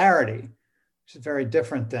self-similarity, which is very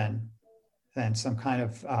different than some kind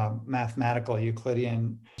of mathematical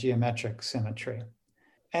Euclidean geometric symmetry.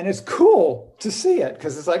 And it's cool to see it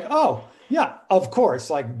because it's like, oh, yeah, of course,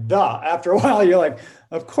 like, duh. After a while, you're like,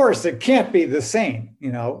 of course, it can't be the same.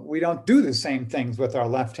 We don't do the same things with our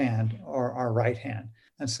left hand or our right hand.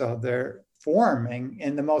 And so they're forming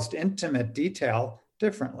in the most intimate detail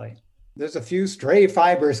differently. There's a few stray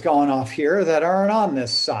fibers going off here that aren't on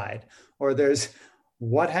this side, or there's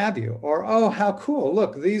what have you, or, oh, how cool.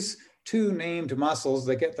 Look, these two named muscles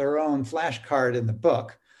that get their own flashcard in the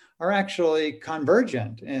book are actually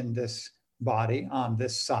convergent in this body on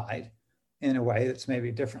this side in a way that's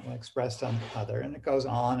maybe differently expressed on the other. And it goes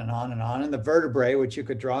on and on and on. And the vertebrae, which you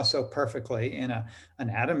could draw so perfectly in an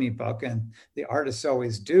anatomy book, and the artists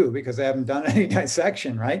always do because they haven't done any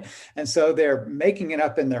dissection, right? And so they're making it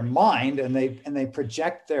up in their mind, and they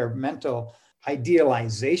project their mental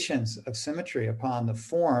idealizations of symmetry upon the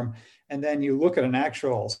form. And then you look at an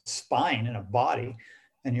actual spine in a body,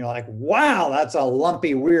 and you're like, wow, that's a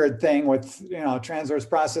lumpy, weird thing with, transverse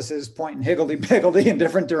processes pointing higgledy-piggledy in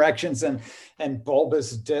different directions and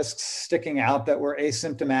bulbous discs sticking out that were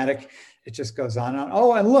asymptomatic. It just goes on and on.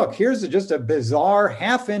 Oh, and look, here's just a bizarre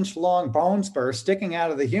half-inch long bone spur sticking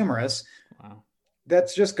out of the humerus. Wow.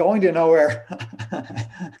 That's just going to nowhere.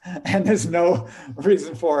 And there's no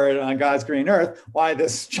reason for it on God's green earth, why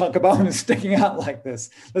this chunk of bone is sticking out like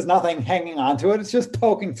this. There's nothing hanging onto it. It's just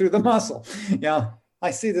poking through the muscle. I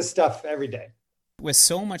see this stuff every day. With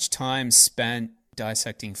so much time spent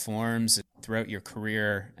dissecting forms throughout your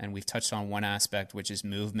career, and we've touched on one aspect, which is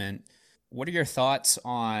movement, what are your thoughts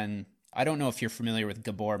on, I don't know if you're familiar with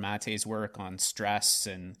Gabor Mate's work on stress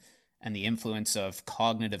and the influence of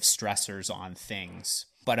cognitive stressors on things.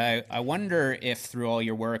 But I wonder if through all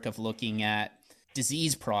your work of looking at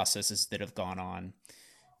disease processes that have gone on,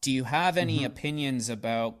 do you have any opinions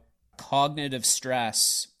about cognitive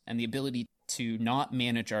stress and the ability to not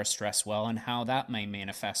manage our stress well, and how that may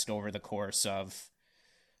manifest over the course of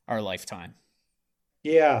our lifetime?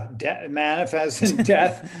 Yeah, manifests in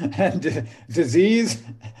death and disease.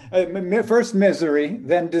 First misery,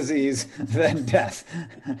 then disease, then death.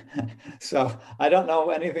 So I don't know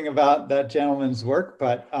anything about that gentleman's work,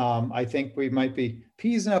 but I think we might be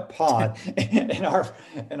peas in a pod in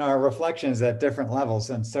our reflections at different levels.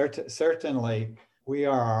 And certainly we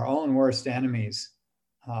are our own worst enemies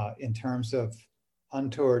in terms of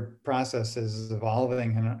untoward processes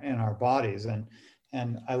evolving in our bodies.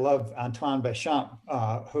 And I love Antoine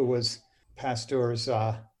Béchamp, who was Pasteur's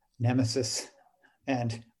nemesis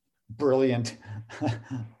and brilliant,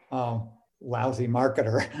 lousy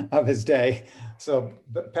marketer of his day. So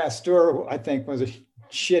Pasteur, I think, was a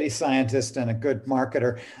shitty scientist and a good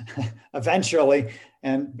marketer eventually.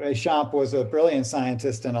 And Béchamp was a brilliant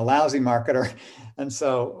scientist and a lousy marketer. And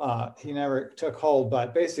so he never took hold.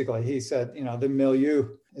 But basically, he said, the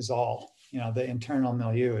milieu is all, the internal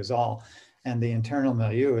milieu is all. And the internal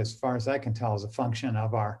milieu, as far as I can tell, is a function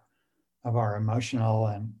of our emotional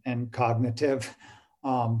and cognitive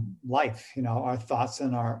life. Our thoughts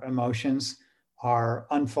and our emotions are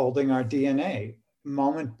unfolding our DNA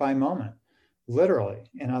moment by moment, literally.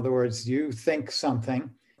 In other words, you think something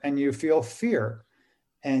and you feel fear,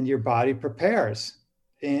 and your body prepares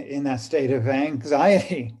in that state of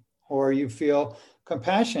anxiety, or you feel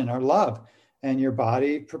compassion or love, and your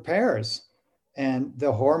body prepares. And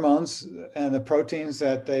the hormones and the proteins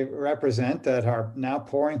that they represent that are now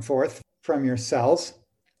pouring forth from your cells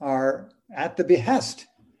are at the behest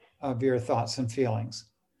of your thoughts and feelings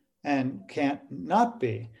and can't not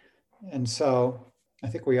be. And so I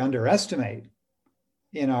think we underestimate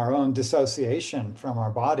in our own dissociation from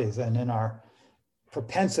our bodies and in our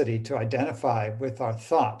propensity to identify with our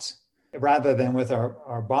thoughts rather than with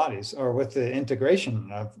our bodies, or with the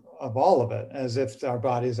integration of all of it, as if our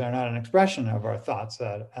bodies are not an expression of our thoughts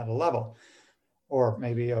at a level, or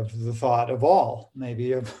maybe of the thought of all,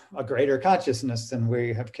 maybe of a greater consciousness than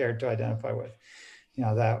we have cared to identify with.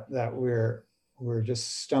 That we're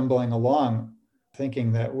just stumbling along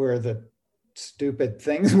thinking that we're the stupid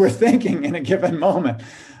things we're thinking in a given moment,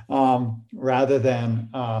 rather than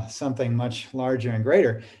something much larger and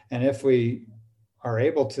greater. And if we are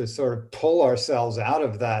able to sort of pull ourselves out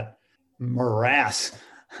of that morass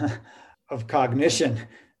of cognition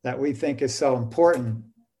that we think is so important,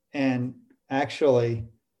 and actually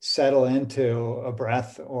settle into a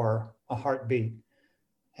breath or a heartbeat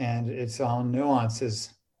and its own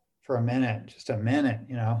nuances for a minute, just a minute,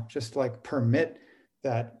 just like permit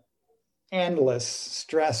that endless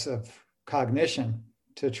stress of cognition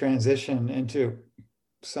to transition into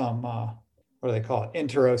some, what do they call it?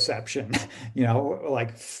 Interoception,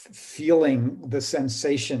 like feeling the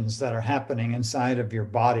sensations that are happening inside of your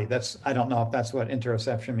body. I don't know if that's what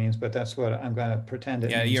interoception means, but that's what I'm going to pretend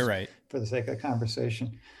it means. You're right. For the sake of the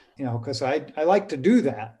conversation, because I like to do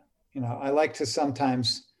that. I like to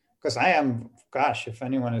sometimes, because I am, if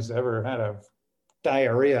anyone has ever had a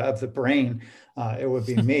diarrhea of the brain, it would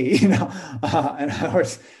be me, in other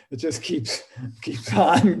words, it just keeps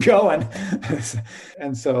on going.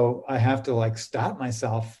 And so I have to stop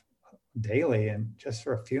myself daily and just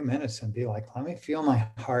for a few minutes and be like, let me feel my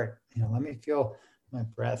heart, let me feel my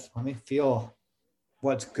breath, let me feel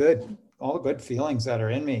what's good, all the good feelings that are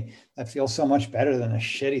in me that feel so much better than the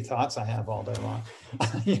shitty thoughts I have all day long.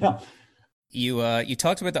 You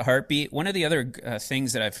talked about the heartbeat. One of the other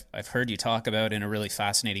things that I've heard you talk about in a really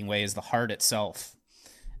fascinating way is the heart itself.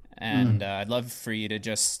 And I'd love for you to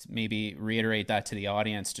just maybe reiterate that to the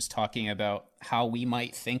audience, just talking about how we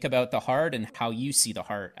might think about the heart and how you see the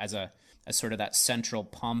heart as sort of that central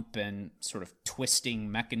pump and sort of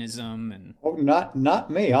twisting mechanism. And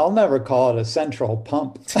not me. I'll never call it a central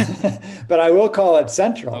pump, but I will call it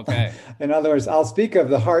central. Okay. In other words, I'll speak of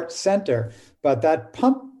the heart center, but that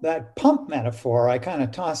pump metaphor, I kind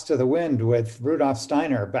of tossed to the wind with Rudolf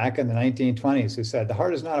Steiner back in the 1920s, who said the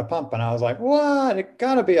heart is not a pump. And I was like, what? It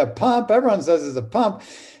got to be a pump. Everyone says it's a pump.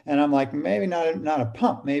 And I'm like, maybe not a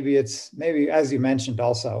pump. Maybe as you mentioned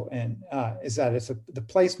also, and is that it's the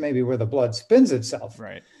place maybe where the blood spins itself.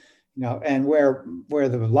 Right. And where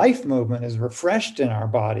the life movement is refreshed in our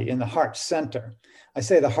body, in the heart center. I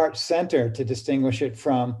say the heart center to distinguish it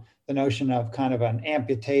from the notion of kind of an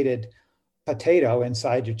amputated potato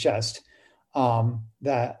inside your chest,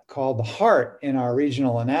 that called the heart in our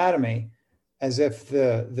regional anatomy, as if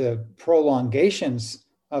the prolongations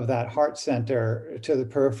of that heart center to the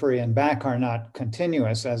periphery and back are not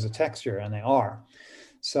continuous as a texture, and they are.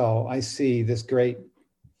 So I see this great,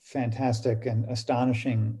 fantastic, and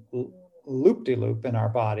astonishing loop-de-loop in our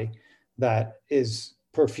body that is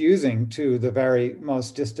perfusing to the very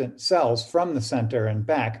most distant cells from the center and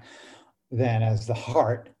back, then as the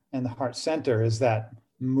heart. And the heart center is that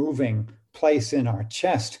moving place in our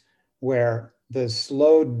chest where the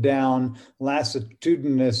slowed down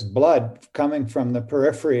lassitudinous blood coming from the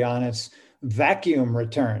periphery on its vacuum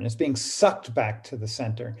return is being sucked back to the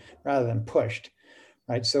center rather than pushed,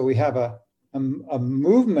 right? So we have a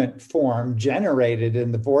movement form generated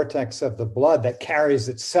in the vortex of the blood that carries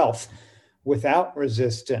itself without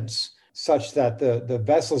resistance, such that the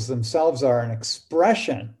vessels themselves are an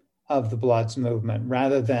expression of the blood's movement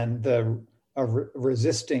rather than a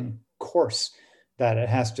resisting course that it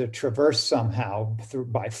has to traverse somehow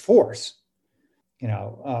by force,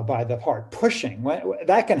 by the heart pushing.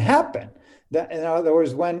 That can happen. In other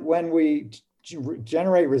words, when we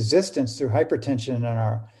generate resistance through hypertension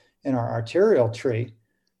in our arterial tree,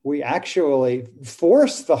 we actually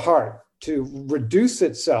force the heart to reduce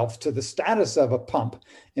itself to the status of a pump,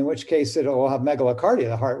 in which case it will have megalocardia.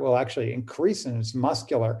 The heart will actually increase in its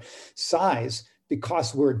muscular size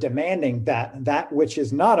because we're demanding that which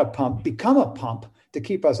is not a pump become a pump to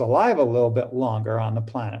keep us alive a little bit longer on the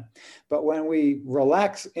planet. But when we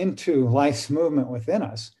relax into life's movement within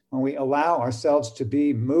us, when we allow ourselves to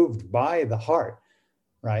be moved by the heart,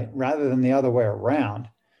 right, rather than the other way around,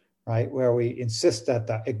 right, where we insist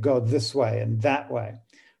that it go this way and that way,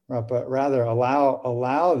 right, but rather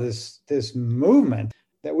allow this movement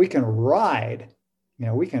that we can ride.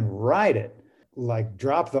 We can ride it, like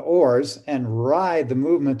drop the oars and ride the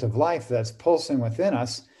movement of life that's pulsing within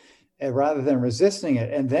us, rather than resisting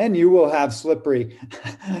it. And then you will have slipperiness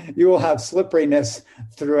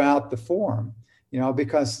throughout the form,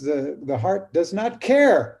 because the heart does not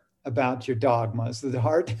care about your dogmas. The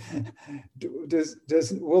heart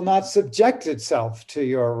will not subject itself to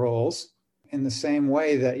your rules in the same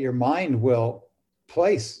way that your mind will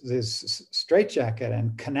place this straitjacket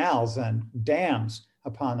and canals and dams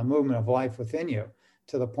upon the movement of life within you,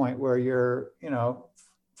 to the point where you're,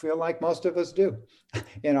 feel like most of us do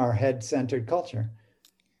in our head-centered culture.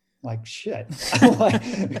 Like shit.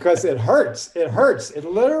 Because it hurts. It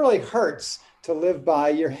literally hurts to live by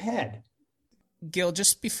your head. Gil,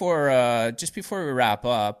 just before we wrap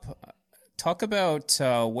up, talk about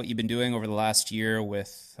what you've been doing over the last year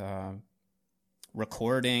with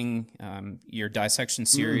recording your dissection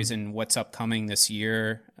series and what's upcoming this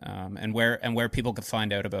year, and where people can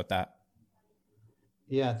find out about that.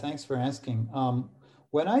 Yeah, thanks for asking.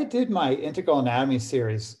 When I did my Integral Anatomy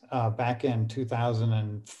series back in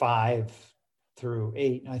 2005 through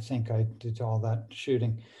 8, I think I did all that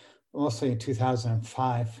shooting, mostly in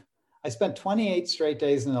 2005. I spent 28 straight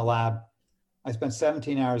days in the lab. I spent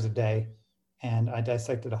 17 hours a day, and I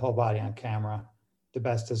dissected a whole body on camera the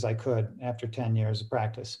best as I could after 10 years of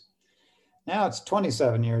practice. Now it's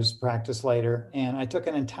 27 years of practice later, and I took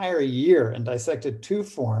an entire year and dissected 2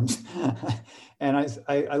 forms. And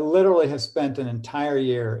I literally have spent an entire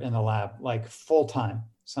year in the lab, like full time,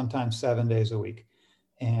 sometimes 7 days a week.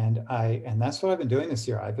 And that's what I've been doing this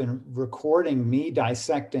year. I've been recording me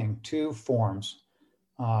dissecting 2 forms.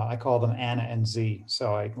 I call them Anna and Z.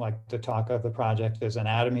 So I like to talk of the project as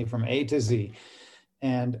anatomy from A to Z.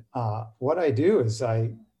 And what I do is I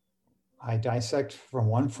dissect from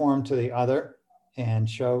one form to the other and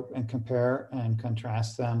show and compare and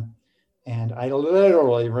contrast them. And I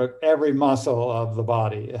literally, every muscle of the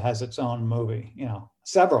body has its own movie,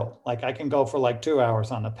 several. Like I can go for like 2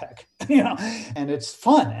 hours on the pec, and it's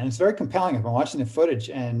fun and it's very compelling. I've been watching the footage,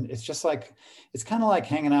 and it's just like, it's kind of like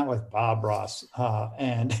hanging out with Bob Ross,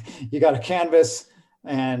 and you got a canvas,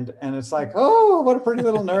 and it's like, oh, what a pretty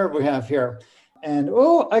little nerve we have here. And,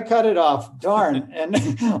 oh, I cut it off, darn. And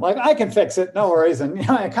like, I can fix it, no worries. And it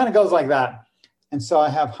kind of goes like that. And so I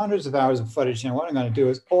have hundreds of hours of footage. And what I'm going to do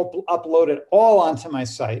is upload it all onto my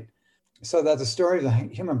site, so that the story of the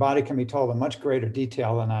human body can be told in much greater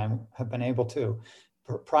detail than I have been able to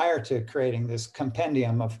prior to creating this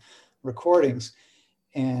compendium of recordings,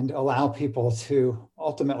 and allow people to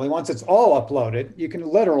ultimately, once it's all uploaded, you can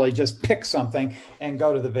literally just pick something and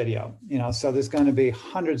go to the video. So there's going to be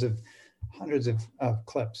hundreds of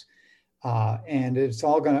clips, and it's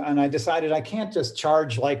all going to, and I decided I can't just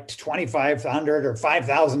charge like $2,500 or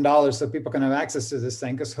 $5,000 so people can have access to this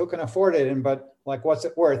thing, because who can afford it? But like, what's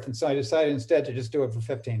it worth? And so I decided instead to just do it for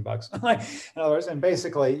 $15. In other words, and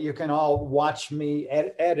basically you can all watch me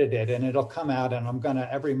edit it, and it'll come out, and I'm going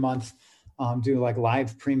to every month do like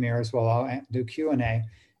live premieres. Well, I'll do Q&A,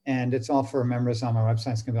 and it's all for members on my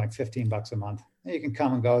website. It's going to be like $15 a month. You can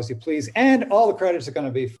come and go as you please. And all the credits are going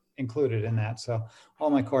to be included in that. So all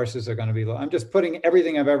my courses are going to be low. I'm just putting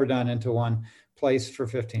everything I've ever done into one place for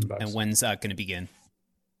 $15. And when's that going to begin?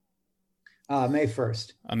 May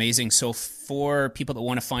 1st. Amazing. So for people that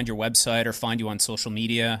want to find your website or find you on social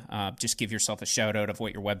media, just give yourself a shout out of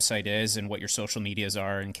what your website is and what your social medias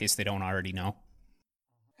are in case they don't already know.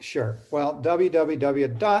 Sure. Well,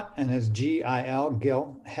 www. and it's Gil,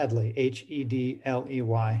 Gil Hedley,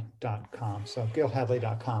 HEDLEY.com. So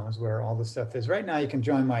gilhedley.com is where all the stuff is. Right now, you can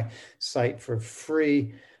join my site for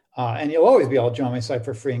free, and you'll always be able to join my site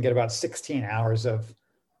for free and get about 16 hours of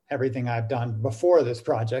everything I've done before this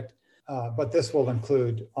project. But this will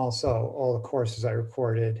include also all the courses I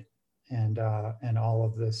recorded, and all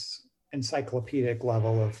of this encyclopedic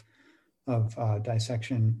level of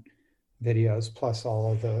dissection videos, plus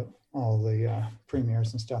all the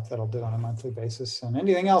premieres and stuff that I'll do on a monthly basis. And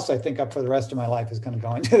anything else I think up for the rest of my life is going to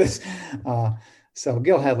go into this. So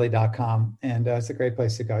gilhedley.com, and it's a great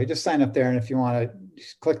place to go. You just sign up there, and if you want to,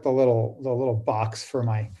 just click the little box for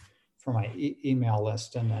my email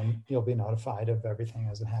list, and then you'll be notified of everything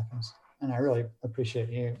as it happens. And I really appreciate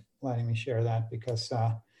you letting me share that, because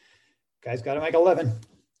guys got to make a living.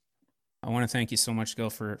 I want to thank you so much, Gil,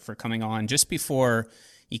 for coming on. Just before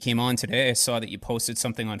you came on today, I saw that you posted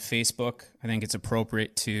something on Facebook. I think it's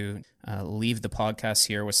appropriate to leave the podcast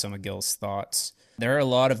here with some of Gil's thoughts. There are a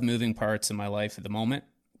lot of moving parts in my life at the moment,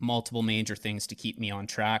 multiple major things to keep me on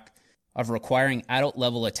track of requiring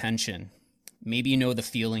adult-level attention. Maybe you know the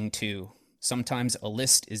feeling too. Sometimes a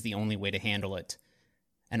list is the only way to handle it.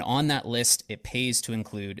 And on that list, it pays to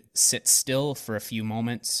include sit still for a few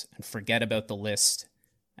moments and forget about the list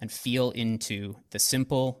and feel into the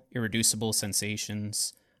simple, irreducible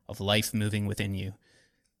sensations of life moving within you.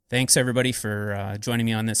 Thanks, everybody, for joining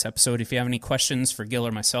me on this episode. If you have any questions for Gil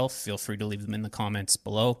or myself, feel free to leave them in the comments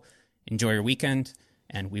below. Enjoy your weekend,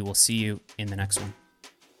 and we will see you in the next one.